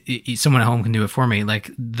someone at home can do it for me.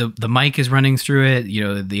 Like the mic is running through it,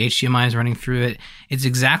 the HDMI is running through it. It's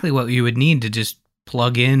exactly what you would need to just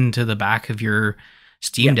plug into the back of your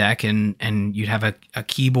Steam Deck, and you'd have a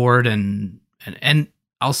keyboard and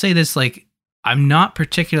I'll say this, like, I'm not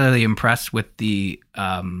particularly impressed with the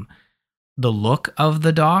look of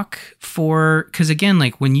the dock because again,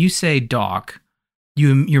 like when you say dock,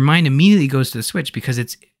 your mind immediately goes to the Switch because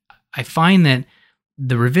I find that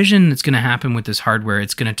the revision that's going to happen with this hardware,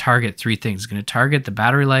 it's going to target three things. It's going to target the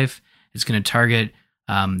battery life, it's going to target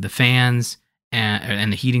the fans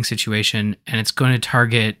and the heating situation, and it's going to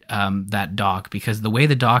target that dock, because the way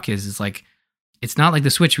the dock is like, it's not like the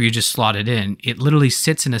Switch where you just slot it in. It literally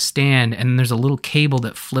sits in a stand, and there's a little cable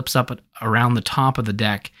that flips up around the top of the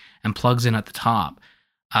deck and plugs in at the top.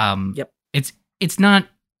 It's not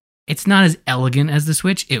as elegant as the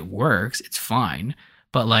Switch. It works. It's fine.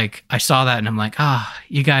 But like, I saw that and I'm like,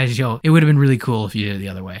 you guys, it would have been really cool if you did it the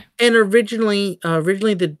other way. And originally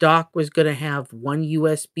the dock was going to have one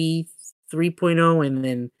USB 3.0 and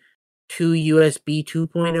then two USB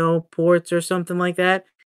 2.0 ports or something like that.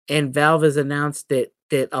 And Valve has announced that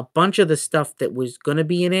a bunch of the stuff that was going to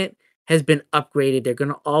be in it has been upgraded. They're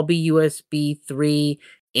going to all be USB 3,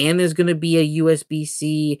 and there's going to be a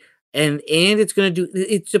USB-C, and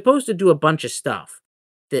it's supposed to do a bunch of stuff.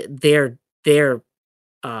 That their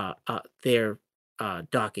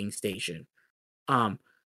docking station.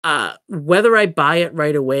 Whether I buy it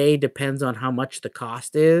right away depends on how much the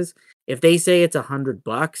cost is. If they say it's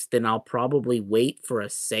 $100, then I'll probably wait for a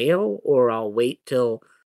sale, or I'll wait till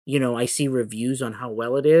I see reviews on how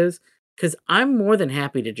well it is, because I'm more than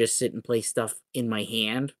happy to just sit and play stuff in my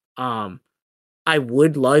hand. I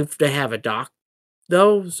would love to have a dock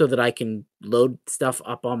though, so that I can load stuff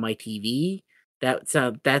up on my TV. That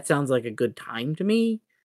sounds like a good time to me.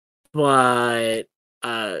 But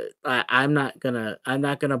I'm not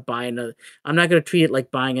gonna buy another. I'm not gonna treat it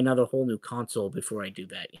like buying another whole new console before I do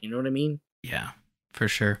that. You know what I mean? Yeah, for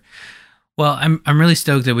sure. Well, I'm really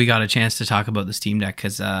stoked that we got a chance to talk about the Steam Deck,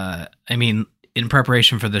 because I mean, in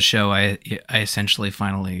preparation for the show, I essentially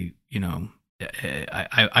finally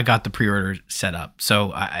I got the pre-order set up.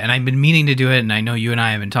 So and I've been meaning to do it, and I know you and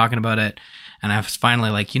I have been talking about it, and I was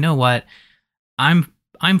finally like, you know what, I'm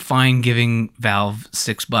fine giving Valve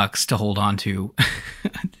 $6 to hold on to.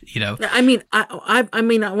 I mean, I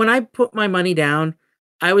mean, when I put my money down,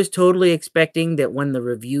 I was totally expecting that when the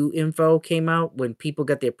review info came out, when people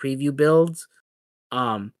got their preview builds,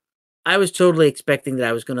 I was totally expecting that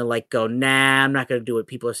I was gonna like go, nah, I'm not gonna do it.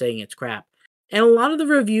 People are saying it's crap, and a lot of the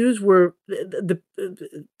reviews were the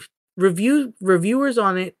reviewers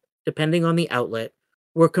on it, depending on the outlet,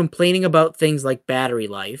 were complaining about things like battery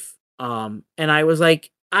life. And I was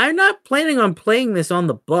like, I'm not planning on playing this on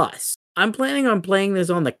the bus. I'm planning on playing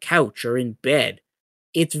this on the couch or in bed.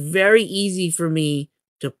 It's very easy for me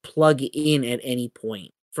to plug in at any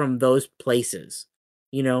point from those places.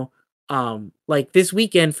 Like this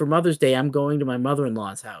weekend for Mother's Day, I'm going to my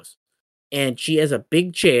mother-in-law's house, and she has a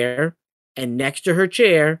big chair, and next to her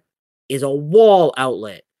chair is a wall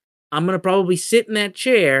outlet. I'm going to probably sit in that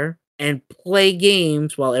chair and play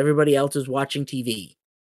games while everybody else is watching TV.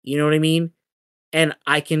 You know what I mean? and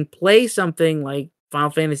I can play something like Final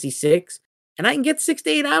Fantasy VI, and I can get 6 to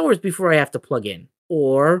 8 hours before I have to plug in.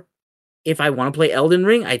 Or if I want to play Elden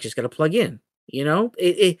Ring, I just got to plug in. You know,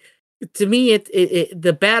 to me,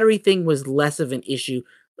 the battery thing was less of an issue.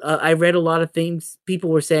 I read a lot of things. People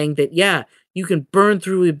were saying that, yeah, you can burn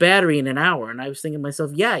through a battery in an hour. And I was thinking to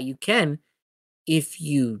myself, yeah, you can if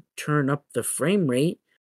you turn up the frame rate.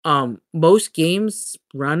 Most games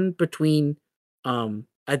run between,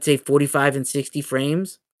 I'd say 45 and 60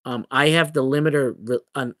 frames. I have the limiter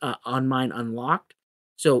on mine unlocked.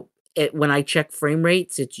 So when I check frame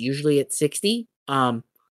rates, it's usually at 60.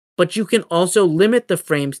 But you can also limit the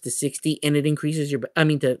frames to 60 and it increases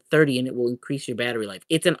to 30 and it will increase your battery life.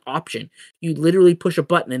 It's an option. You literally push a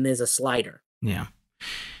button and there's a slider. Yeah.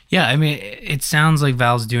 Yeah, I mean, it sounds like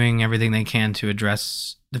Valve's doing everything they can to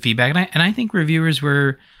address the feedback. And I think reviewers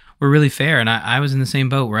were really fair. And I was in the same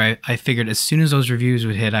boat where I figured as soon as those reviews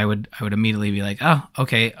would hit, I would immediately be like, oh,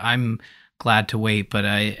 okay, I'm glad to wait. But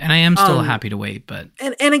I am still happy to wait. But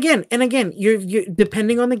and again, you're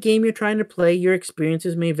depending on the game you're trying to play, your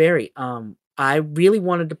experiences may vary. I really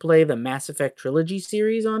wanted to play the Mass Effect trilogy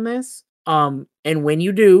series on this. And when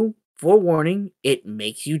you do, forewarning, it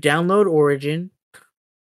makes you download Origin,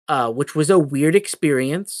 which was a weird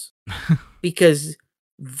experience because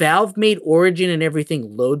Valve made Origin and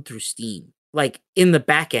everything load through Steam. Like in the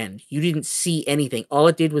back end, you didn't see anything. All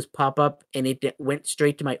it did was pop up and it went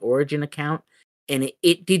straight to my Origin account. And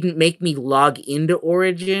it didn't make me log into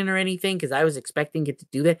Origin or anything because I was expecting it to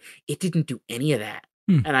do that. It didn't do any of that.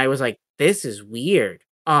 And I was like, this is weird.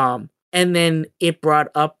 And then it brought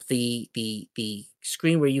up the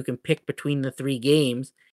screen where you can pick between the 3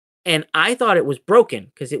 games. And I thought it was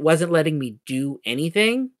broken because it wasn't letting me do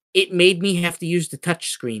anything. It made me have to use the touch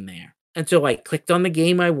screen there. And so I clicked on the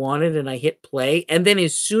game I wanted and I hit play. And then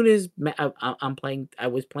as soon as I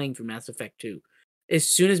was playing through Mass Effect 2. As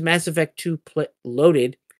soon as Mass Effect 2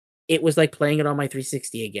 loaded, it was like playing it on my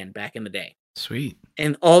 360 again back in the day. Sweet.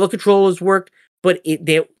 And all the controllers worked, but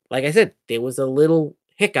like I said, there was a little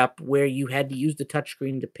hiccup where you had to use the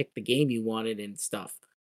touchscreen to pick the game you wanted and stuff.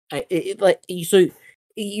 So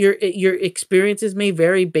your experiences may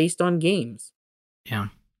vary based on games. Yeah.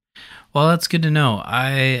 Well, that's good to know.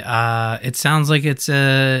 It sounds like it's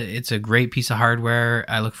a great piece of hardware.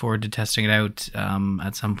 I look forward to testing it out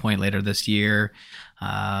at some point later this year,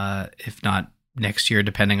 if not next year,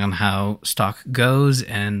 depending on how stock goes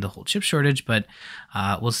and the whole chip shortage. But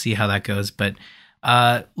we'll see how that goes. But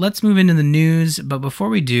let's move into the news. But before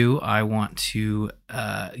we do, I want to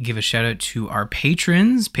give a shout out to our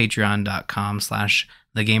patrons,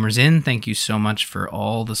 patreon.com/thegamersin. Thank you so much for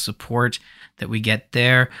all the support that we get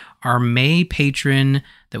there. Our May patron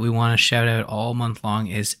that we want to shout out all month long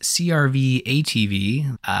is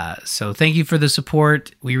CRVATV. So thank you for the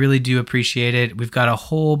support. We really do appreciate it. We've got a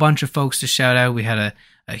whole bunch of folks to shout out. We had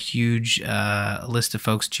a huge list of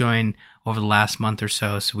folks join over the last month or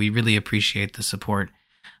so. So we really appreciate the support.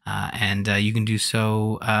 And you can do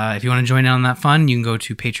so if you want to join in on that fun. You can go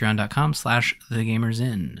to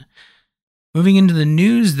patreon.com/thegamersin. Moving into the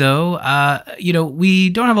news, though, we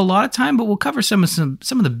don't have a lot of time, but we'll cover some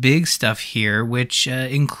of the big stuff here, which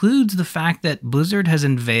includes the fact that Blizzard has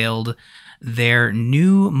unveiled their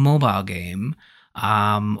new mobile game,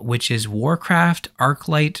 which is Warcraft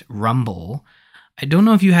Arclight Rumble. I don't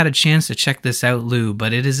know if you had a chance to check this out, Lou,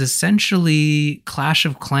 but it is essentially Clash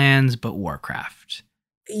of Clans, but Warcraft.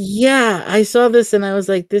 Yeah, I saw this and I was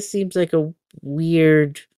like, this seems like a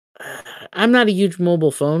weird... I'm not a huge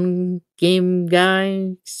mobile phone game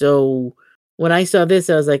guy, so when I saw this,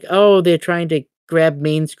 I was like, oh, they're trying to grab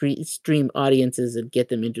mainstream audiences and get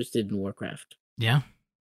them interested in Warcraft. Yeah.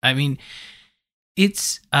 I mean,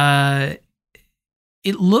 it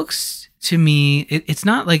looks to me, it's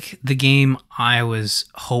not like the game I was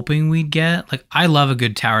hoping we'd get. Like, I love a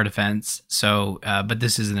good tower defense, so, but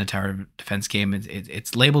this isn't a tower defense game.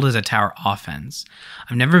 It's labeled as a tower offense.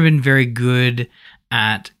 I've never been very good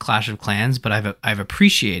at Clash of Clans, but I've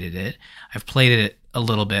appreciated it. I've played it a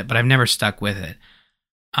little bit, but I've never stuck with it.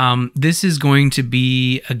 This is going to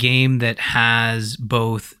be a game that has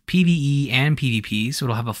both PvE and PvP, so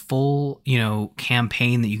it'll have a full,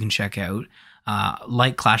 campaign that you can check out.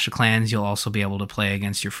 Like Clash of Clans, you'll also be able to play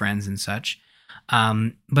against your friends and such.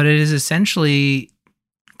 But it is essentially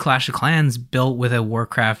Clash of Clans built with a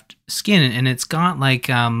Warcraft skin, and it's got like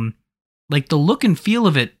the look and feel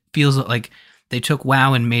of it feels like they took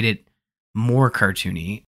WoW and made it more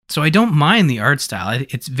cartoony. So I don't mind the art style.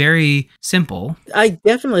 It's very simple. I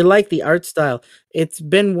definitely like the art style. It's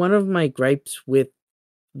been one of my gripes with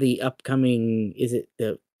the upcoming... Is it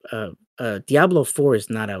the Diablo 4 is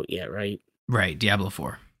not out yet, right? Right, Diablo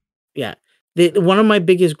 4. Yeah. One of my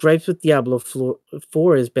biggest gripes with Diablo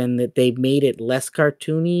 4 has been that they made it less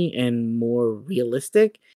cartoony and more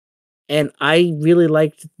realistic. And I really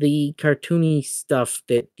liked the cartoony stuff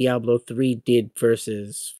that Diablo 3 did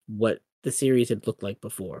versus what the series had looked like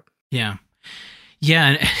before. Yeah. Yeah,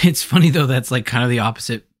 and it's funny though, that's like kind of the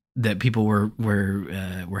opposite that people were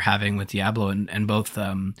having with Diablo, and both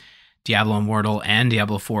Diablo Immortal and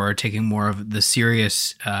Diablo 4 are taking more of the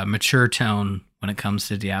serious, mature tone when it comes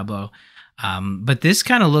to Diablo. But this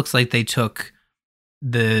kind of looks like they took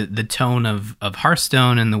the tone of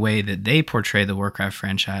Hearthstone and the way that they portray the Warcraft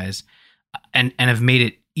franchise, and have made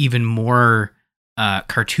it even more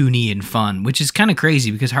cartoony and fun, which is kind of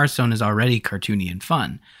crazy because Hearthstone is already cartoony and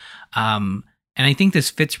fun. And I think this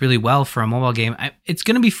fits really well for a mobile game. It's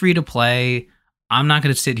going to be free to play. I'm not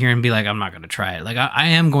going to sit here and be like, I'm not going to try it. Like, I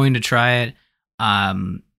am going to try it.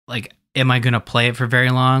 Like, am I going to play it for very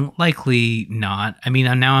long? Likely not. I mean,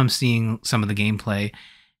 now I'm seeing some of the gameplay,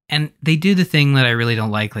 and they do the thing that I really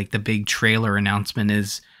don't like. Like, the big trailer announcement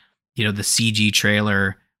is, the CG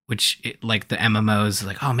trailer, which like the MMOs,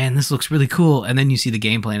 like, oh man, this looks really cool. And then you see the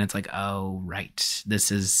gameplay and it's like, oh, right. This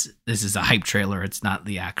is a hype trailer. It's not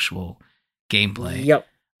the actual gameplay. Yep.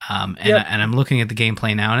 And I'm looking at the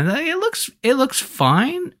gameplay now, and it looks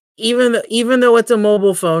fine. Even though it's a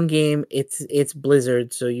mobile phone game, it's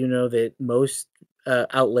Blizzard, so you know that most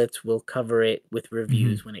outlets will cover it with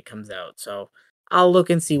reviews when it comes out. So I'll look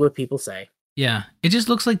and see what people say. Yeah, it just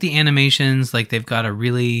looks like the animations, like they've got a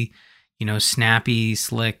really, snappy,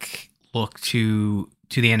 slick look to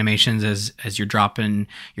the animations as you're dropping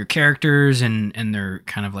your characters, and they're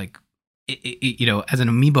kind of like, as an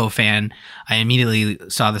Amiibo fan, I immediately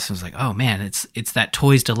saw this and was like, oh man, it's that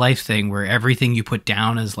Toys to Life thing where everything you put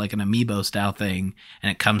down is like an Amiibo style thing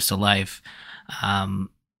and it comes to life.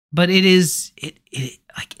 But it is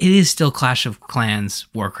still Clash of Clans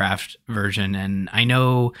Warcraft version. And I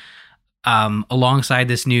know alongside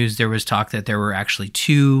this news, there was talk that there were actually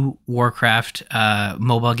 2 Warcraft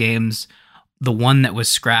mobile games. The one that was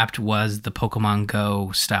scrapped was the Pokemon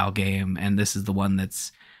Go style game, and this is the one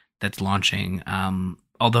that's launching.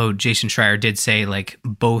 Although Jason Schreier did say like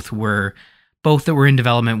both that were in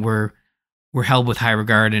development were held with high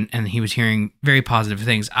regard, and he was hearing very positive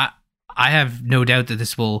things. I have no doubt that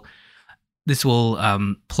this will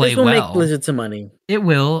play well. Make Blizzard some money. It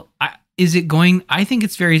will. Is it going? I think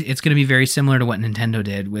it's going to be very similar to what Nintendo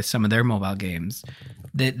did with some of their mobile games.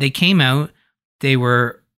 They came out, they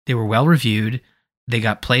were well reviewed, they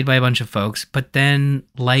got played by a bunch of folks, but then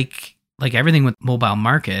like everything with mobile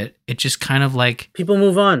market, it just kind of like people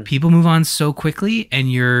move on so quickly,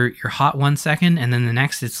 and you're hot 1 second, and then the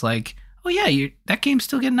next it's like, oh yeah, that game's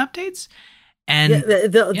still getting updates. And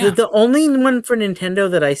the only one for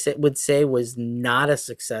Nintendo that I would say was not a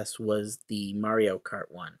success was the Mario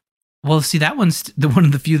Kart one. Well, see, that one's the one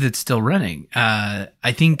of the few that's still running.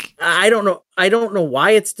 I think I don't know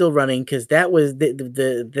why it's still running, because that was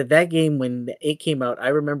that game when it came out. I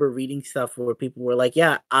remember reading stuff where people were like,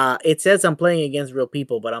 "Yeah, it says I'm playing against real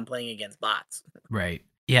people, but I'm playing against bots." Right.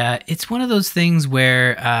 Yeah, it's one of those things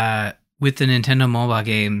where with the Nintendo mobile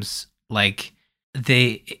games, like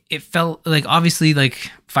it felt like, obviously, like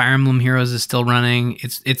Fire Emblem Heroes is still running.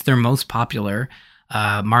 It's their most popular.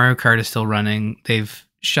 Mario Kart is still running. They've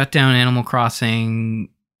shut down Animal Crossing,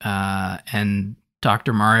 and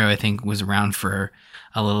Dr. Mario, I think, was around for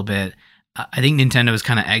a little bit. I think Nintendo has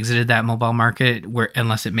kind of exited that mobile market, where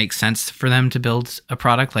unless it makes sense for them to build a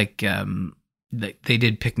product like they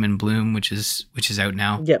did Pikmin Bloom, which is out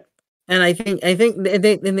now. Yep. And I think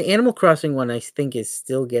the Animal Crossing one, I think, is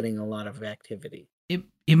still getting a lot of activity.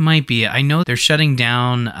 It might be. I know they're shutting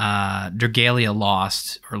down Dragalia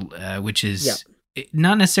Lost, which is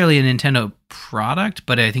not necessarily a Nintendo product,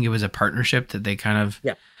 but I think it was a partnership that they kind of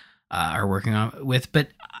are working on with. But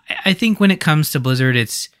I think when it comes to Blizzard,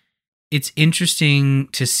 it's interesting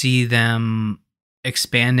to see them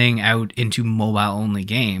expanding out into mobile only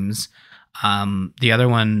games. The other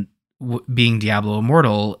one being Diablo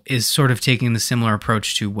Immortal is sort of taking the similar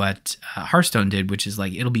approach to what Hearthstone did, which is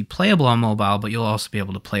like, it'll be playable on mobile, but you'll also be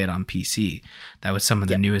able to play it on PC. That was some of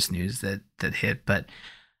the newest news that hit, but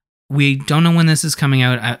we don't know when this is coming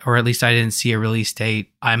out, or at least I didn't see a release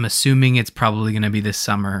date. I'm assuming it's probably going to be this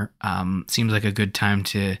summer. Seems like a good time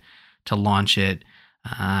to launch it.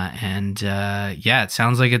 It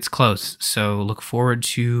sounds like it's close. So look forward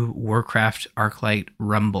to Warcraft Arclight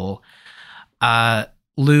Rumble.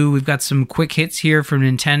 Lou, we've got some quick hits here from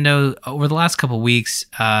Nintendo. Over the last couple weeks,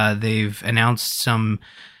 they've announced some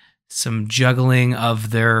juggling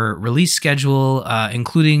of their release schedule,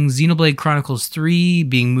 including Xenoblade Chronicles 3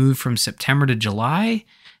 being moved from September to July,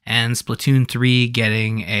 and Splatoon 3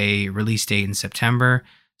 getting a release date in September.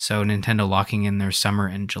 So Nintendo locking in their summer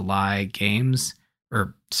and July games,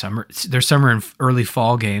 or their summer and early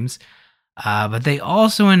fall games. But they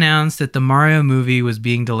also announced that the Mario movie was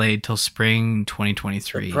being delayed till spring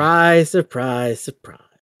 2023. Surprise, surprise, surprise.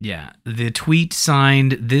 Yeah, the tweet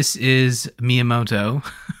signed, "This is Miyamoto,"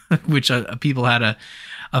 which people had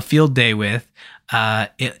a field day with.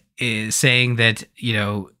 It is saying that,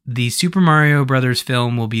 the Super Mario Brothers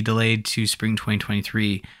film will be delayed to spring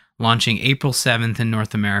 2023, launching April 7th in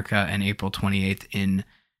North America and April 28th in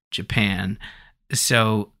Japan.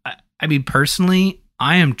 So, I mean, personally,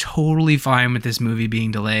 I am totally fine with this movie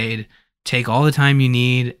being delayed. Take all the time you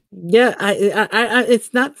need. Yeah, I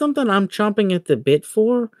it's not something I'm chomping at the bit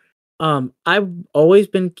for. I've always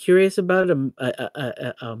been curious about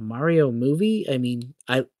a Mario movie. I mean,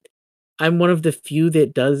 I'm one of the few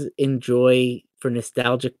that does enjoy, for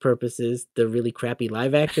nostalgic purposes, the really crappy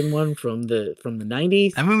live action one from the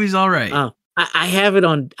 90s. That movie's all right. I have it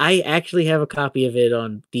on. I actually have a copy of it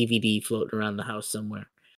on DVD floating around the house somewhere.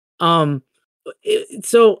 And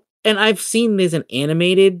I've seen there's an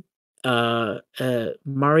animated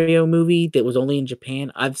Mario movie that was only in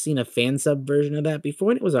Japan. I've seen a fan sub version of that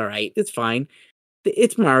before, and it was all right. It's fine.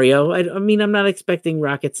 It's Mario. I mean, I'm not expecting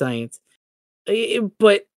rocket science,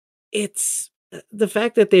 but it's the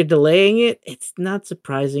fact that they're delaying it. It's not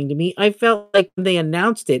surprising to me. I felt like when they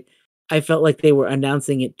announced it, I felt like they were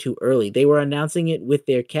announcing it too early. They were announcing it with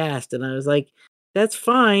their cast, and I was like, "That's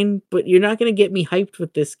fine, but you're not going to get me hyped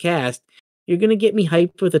with this cast. You're going to get me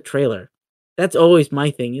hyped with a trailer." That's always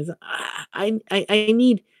my thing. Is I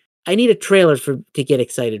need a trailer to get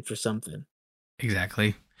excited for something.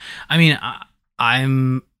 Exactly. I mean,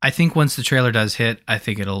 I think once the trailer does hit, I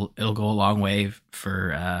think it'll go a long way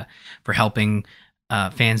for helping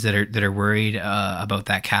fans that are worried about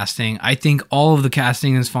that casting. I think all of the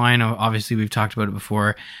casting is fine. Obviously, we've talked about it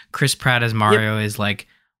before. Chris Pratt as Mario is like,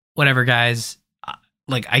 whatever, guys.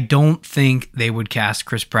 Like, I don't think they would cast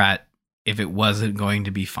Chris Pratt if it wasn't going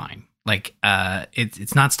to be fine. Like,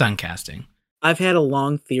 it's not stunt casting. I've had a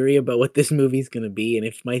long theory about what this movie's going to be, and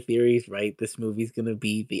if my theory is right, this movie's going to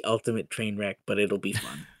be the ultimate train wreck, but it'll be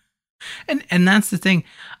fun. And that's the thing.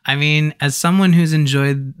 I mean, as someone who's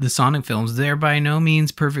enjoyed the Sonic films, they're by no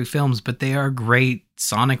means perfect films, but they are great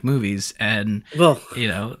Sonic movies, and they're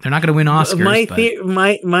not going to win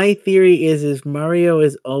Oscars. My theory is Mario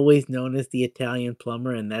is always known as the Italian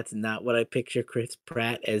plumber, and that's not what I picture Chris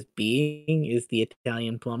Pratt as being. Is the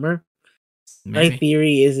Italian plumber? Maybe. My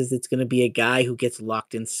theory is it's going to be a guy who gets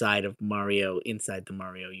locked inside of Mario, inside the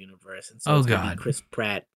Mario universe, and so it's going to be Chris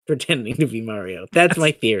Pratt pretending to be Mario. That's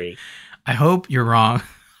my theory. I hope you're wrong.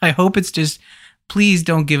 I hope it's just, please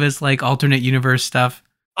don't give us like alternate universe stuff.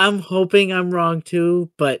 I'm hoping I'm wrong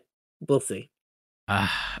too, but we'll see. All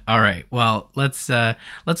right. Well, let's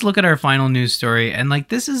look at our final news story. And like,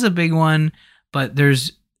 this is a big one, but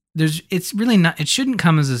it's really not, it shouldn't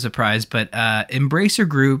come as a surprise, but Embracer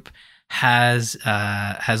Group has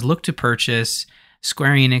looked to purchase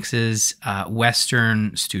Square Enix's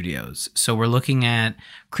Western studios. So we're looking at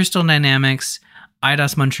Crystal Dynamics,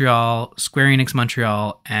 Eidos Montreal, Square Enix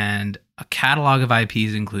Montreal, and a catalog of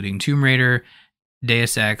IPs including Tomb Raider,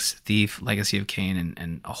 Deus Ex, Thief, Legacy of Kain,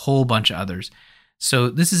 and a whole bunch of others. So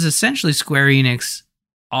this is essentially Square Enix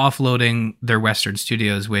offloading their Western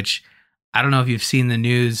studios, which I don't know if you've seen the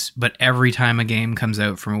news, but every time a game comes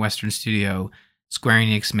out from a Western studio, Square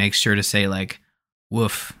Enix makes sure to say like,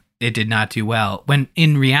 woof, it did not do well, when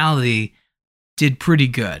in reality did pretty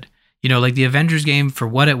good. Like the Avengers game, for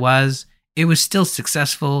what it was still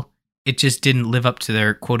successful. It just didn't live up to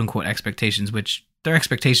their quote unquote expectations, which their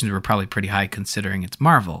expectations were probably pretty high considering it's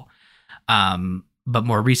Marvel. But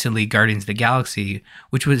more recently, Guardians of the Galaxy,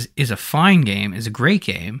 which is a fine game, is a great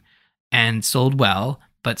game and sold well,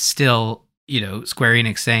 but still, Square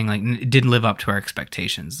Enix saying like it didn't live up to our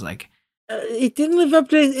expectations. Like, it didn't live up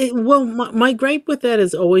to it. Well, my gripe with that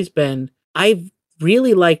has always been, I've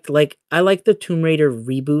really liked, I like the Tomb Raider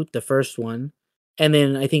reboot, the first one. And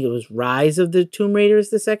then I think it was Rise of the Tomb Raider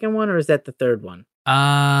is the second one, or is that the third one?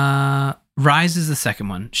 Rise is the second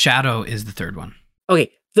one. Shadow is the third one.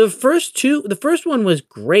 Okay. The first one was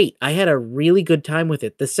great. I had a really good time with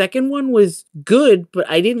it. The second one was good, but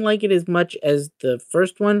I didn't like it as much as the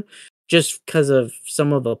first one. Just because of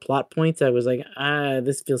some of the plot points, I was like,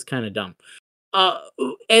 this feels kind of dumb.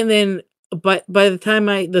 And then, but by the time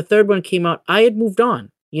the third one came out, I had moved on.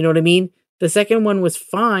 You know what I mean? The second one was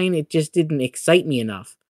fine. It just didn't excite me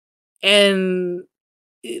enough. And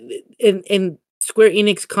Square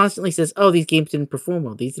Enix constantly says, "Oh, these games didn't perform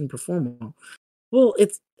well. These didn't perform well." Well,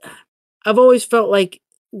 I've always felt like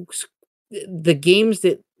the games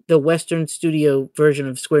that the Western studio version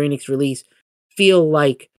of Square Enix release feel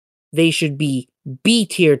like they should be B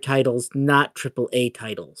tier titles, not AAA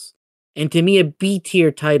titles. And to me, a B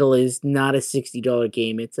tier title is not a $60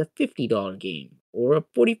 game; it's a $50 game or a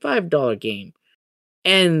 $45 game.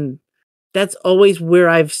 And that's always where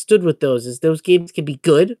I've stood with those. Is those games can be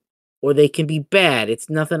good or they can be bad. It's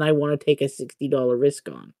nothing I want to take a $60 risk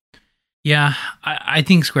on. Yeah, I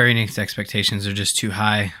think Square Enix expectations are just too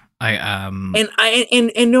high.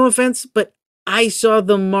 And no offense, but I saw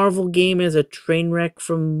the Marvel game as a train wreck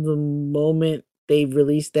from the moment they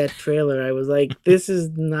released that trailer. I was like, this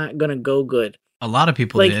is not gonna go good. A lot of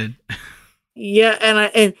people Like, did.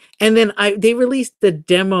 yeah, and then they released the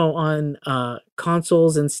demo on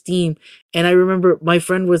consoles and Steam, and I remember my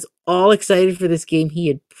friend was all excited for this game. He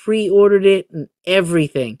had pre-ordered it and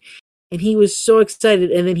everything. And he was so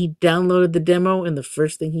excited, and then he downloaded the demo, and the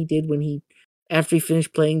first thing he did after he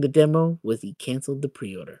finished playing the demo was he canceled the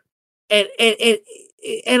pre-order. And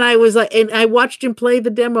I was like, and I watched him play the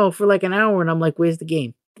demo for like an hour, and I'm like, where's the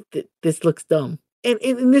game? This looks dumb.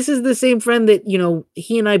 And this is the same friend that,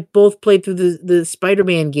 he and I both played through the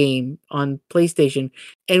Spider-Man game on PlayStation,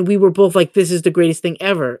 and we were both like, this is the greatest thing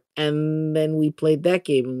ever. And then we played that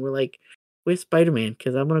game, and we're like, where's Spider-Man?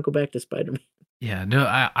 Because I want to go back to Spider-Man. Yeah, no,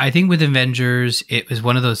 I think with Avengers, it was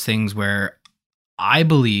one of those things where I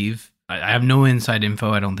believe I have no inside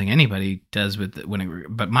info. I don't think anybody does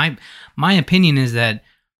but my opinion is that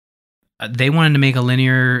they wanted to make a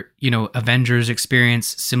linear, Avengers experience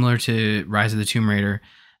similar to Rise of the Tomb Raider,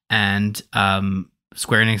 and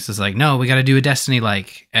Square Enix is like, no, we got to do a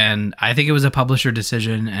Destiny-like, and I think it was a publisher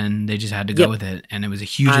decision, and they just had to go with it, and it was a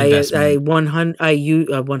huge investment. I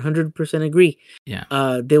 100% agree.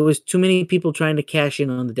 Yeah. There was too many people trying to cash in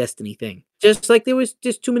on the Destiny thing, just like there was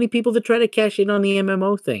just too many people that try to cash in on the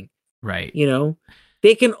MMO thing. Right.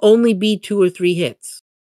 They can only be 2 or 3 hits.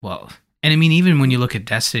 Well, and I mean, even when you look at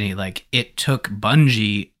Destiny, like, it took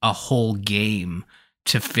Bungie a whole game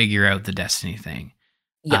to figure out the Destiny thing.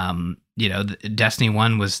 Yeah. Destiny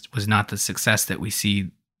 1 was not the success that we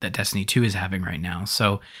see that Destiny 2 is having right now.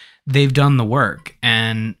 So they've done the work.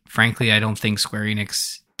 And frankly, I don't think Square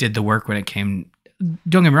Enix did the work when it came.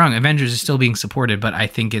 Don't get me wrong, Avengers is still being supported, but I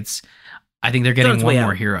think they're getting one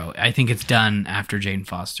more hero. I think it's done after Jane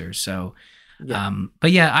Foster. So, yeah.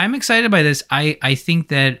 But yeah, I'm excited by this. I think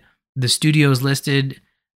that the studios listed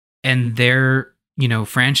and their,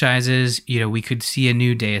 franchises, we could see a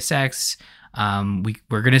new Deus Ex. We're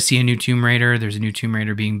going to see a new Tomb Raider. There's a new Tomb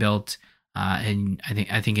Raider being built, and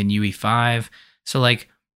I think in UE5. So, like,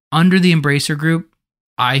 under the Embracer Group,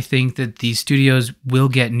 I think that these studios will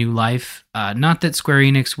get new life. Not that Square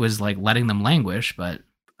Enix was like letting them languish, but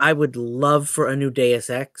I would love for a new Deus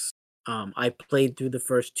Ex. I played through the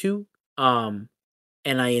first 2, and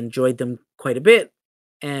I enjoyed them quite a bit.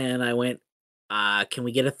 And I went, can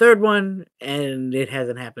we get a third one? And it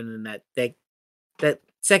hasn't happened. And that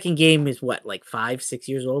second game is what, like 5-6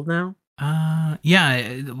 years old now?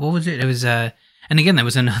 Yeah. What was it? It was and again, that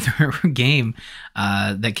was another game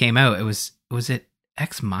that came out. Was it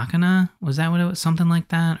Ex Machina? Was that what it was? Something like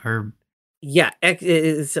that? Or yeah,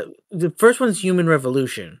 the first one's Human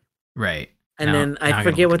Revolution, right? And then I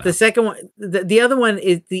forget what the second one. The other one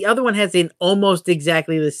is. The other one has an almost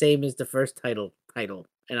exactly the same as the first title,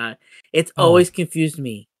 and it's always confused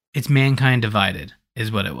me. It's Mankind Divided,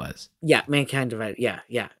 is what it was. Yeah, Mankind Divided.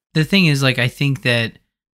 Yeah. The thing is, like, I think that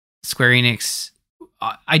Square Enix,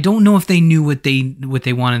 I don't know if they knew what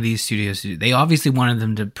they wanted these studios to do. They obviously wanted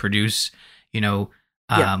them to produce,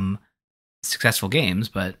 successful games,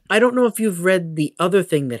 but I don't know if you've read the other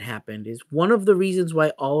thing that happened. Is one of the reasons why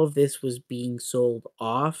all of this was being sold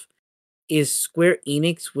off is Square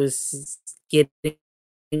Enix was getting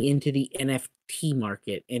into the NFT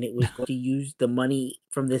market, and it was going to use the money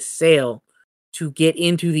from this sale to get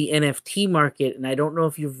into the NFT market. And I don't know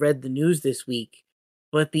if you've read the news this week,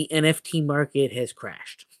 but the NFT market has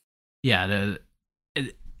crashed. Yeah,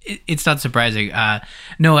 it's not surprising.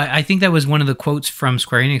 No, I think that was one of the quotes from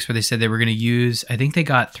Square Enix where they said they were going to use, I think they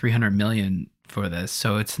got 300 million for this.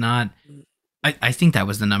 So it's not, I think that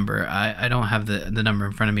was the number. I don't have the number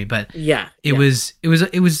in front of me, but yeah, it was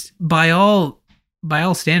by all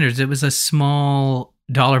standards, it was a small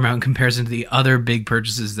dollar amount in comparison to the other big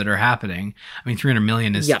purchases that are happening. I mean, 300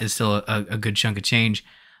 million is still a good chunk of change.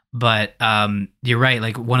 But you're right.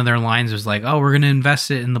 Like, one of their lines was like, "Oh, we're going to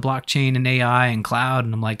invest it in the blockchain and AI and cloud."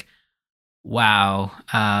 And I'm like, "Wow,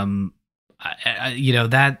 that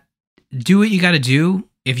do what you got to do.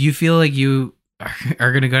 If you feel like you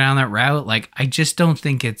are going to go down that route, like, I just don't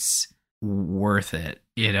think it's worth it.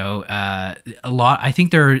 A lot. I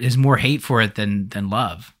think there is more hate for it than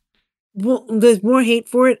love." Well, there's more hate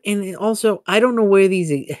for it, and also I don't know where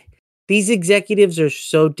these executives are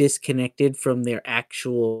so disconnected from the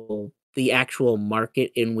actual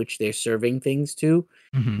market in which they're serving things to.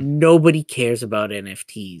 Mhm. Nobody cares about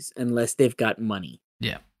NFTs unless they've got money.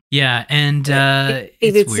 Yeah. Yeah, and it's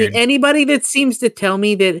It's weird. anybody that seems to tell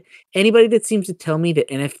me that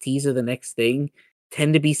NFTs are the next thing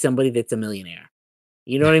tend to be somebody that's a millionaire.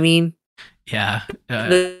 You know what I mean? Yeah.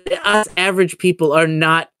 Us average people are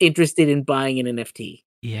not interested in buying an NFT.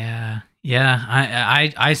 Yeah. Yeah.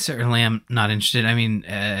 I certainly am not interested. I mean,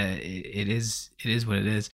 it is what it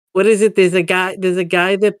is. What is it? There's a guy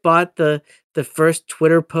that bought the first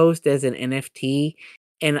Twitter post as an NFT,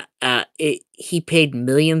 and he paid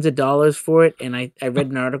millions of dollars for it. And I read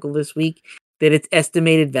an article this week that its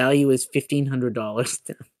estimated value is $1,500.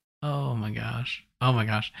 Oh my gosh. Oh my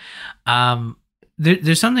gosh.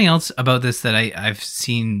 There's something else about this that I've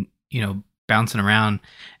seen, bouncing around,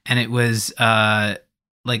 and it was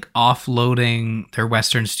like offloading their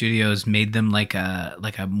Western studios made them like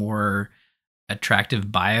a more attractive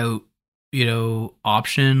buyout,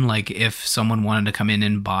 option. Like if someone wanted to come in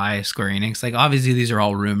and buy Square Enix, like obviously these are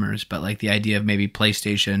all rumors, but like the idea of maybe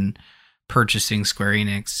PlayStation purchasing Square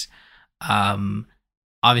Enix,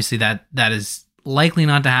 obviously that is likely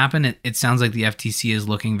not to happen. It sounds like the FTC is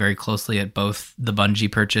looking very closely at both the Bungie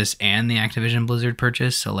purchase and the Activision Blizzard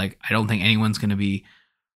purchase. So like, I don't think anyone's going to be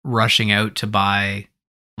rushing out to buy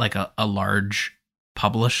like a large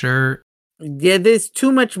publisher. Yeah, there's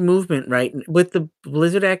too much movement, right? With the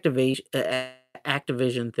Blizzard Activision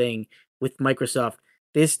thing with Microsoft,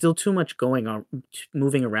 there's still too much going on,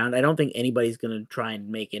 moving around. I don't think anybody's going to try and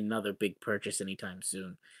make another big purchase anytime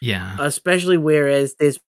soon. Yeah. Especially whereas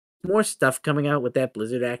there's more stuff coming out with that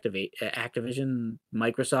Blizzard Activision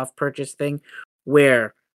Microsoft purchase thing,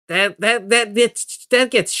 where that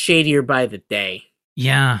gets shadier by the day.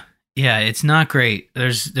 Yeah. Yeah, it's not great.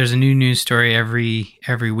 There's a new news story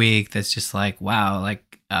every week that's just like, wow,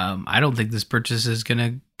 like I don't think this purchase is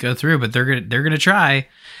gonna go through, but they're gonna try.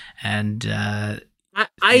 And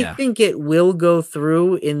I think it will go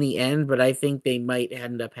through in the end, but I think they might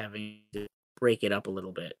end up having to break it up a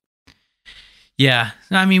little bit. Yeah,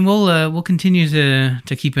 I mean we'll continue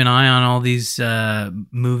to keep an eye on all these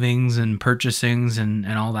movings and purchasings and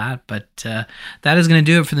all that, but that is going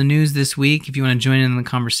to do it for the news this week. If you want to join in the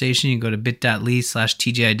conversation, you go to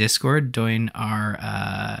bit.ly/TGI Discord, join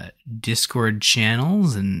our Discord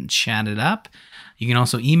channels and chat it up. You can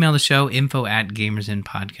also email the show,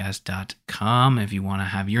 info@gamersinpodcast.com. If you want to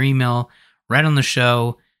have your email right on the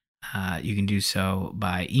show, you can do so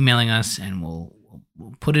by emailing us, and we'll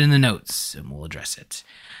put it in the notes and we'll address it.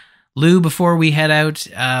 Lou, before we head out,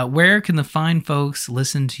 where can the fine folks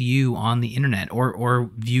listen to you on the internet or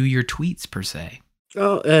view your tweets per se?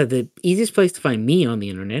 Oh, the easiest place to find me on the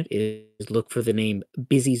internet is look for the name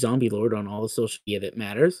Busy Zombie Lord on all the social media that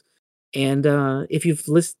matters. And if you've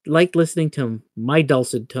liked listening to my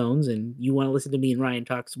dulcet tones and you want to listen to me and Ryan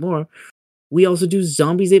talk some more, we also do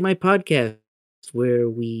Zombies Ate My Podcast, where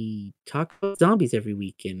we talk about zombies every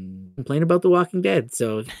week and complain about The Walking Dead.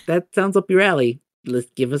 So if that sounds up your alley, let's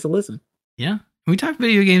give us a listen. Yeah, we talk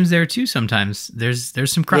video games there too. Sometimes there's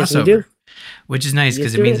some crossover, yes, we do. Which is nice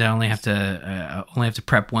because it means I only have to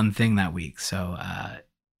prep one thing that week. So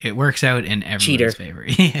it works out in everyone's favor.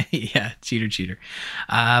 Yeah, cheater.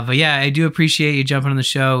 But yeah, I do appreciate you jumping on the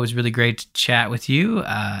show. It was really great to chat with you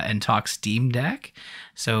and talk Steam Deck.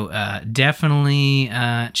 So definitely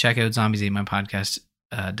check out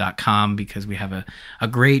zombiesatemypodcast.com because we have a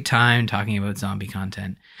great time talking about zombie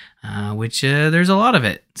content, which there's a lot of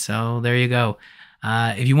it. So there you go.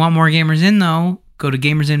 If you want more Gamers In, though, go to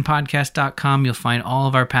gamersinpodcast.com. You'll find all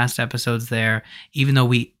of our past episodes there. Even though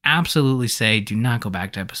we absolutely say do not go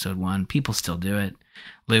back to episode 1, people still do it.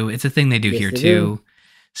 Lou, it's a thing they do here too. Do.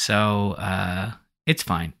 So it's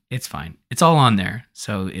fine. It's fine. It's all on there.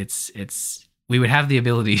 So it's we would have the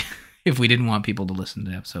ability if we didn't want people to listen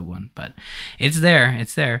to episode 1, but it's there.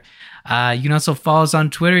 It's there. You can also follow us on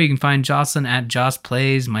Twitter. You can find Jocelyn at Joss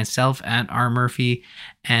Plays, myself at R Murphy,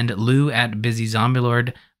 and Lou at Busy Zombie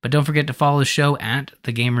Lord. But don't forget to follow the show at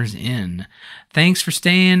The Gamers Inn. Thanks for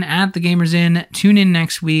staying at The Gamers Inn. Tune in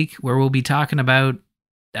next week where we'll be talking about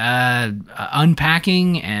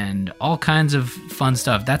unpacking and all kinds of fun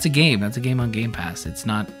stuff. That's a game. That's a game on Game Pass. It's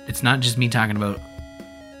not just me talking about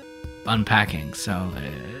unpacking. So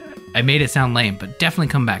I made it sound lame, but definitely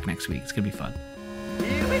come back next week. It's going to be fun.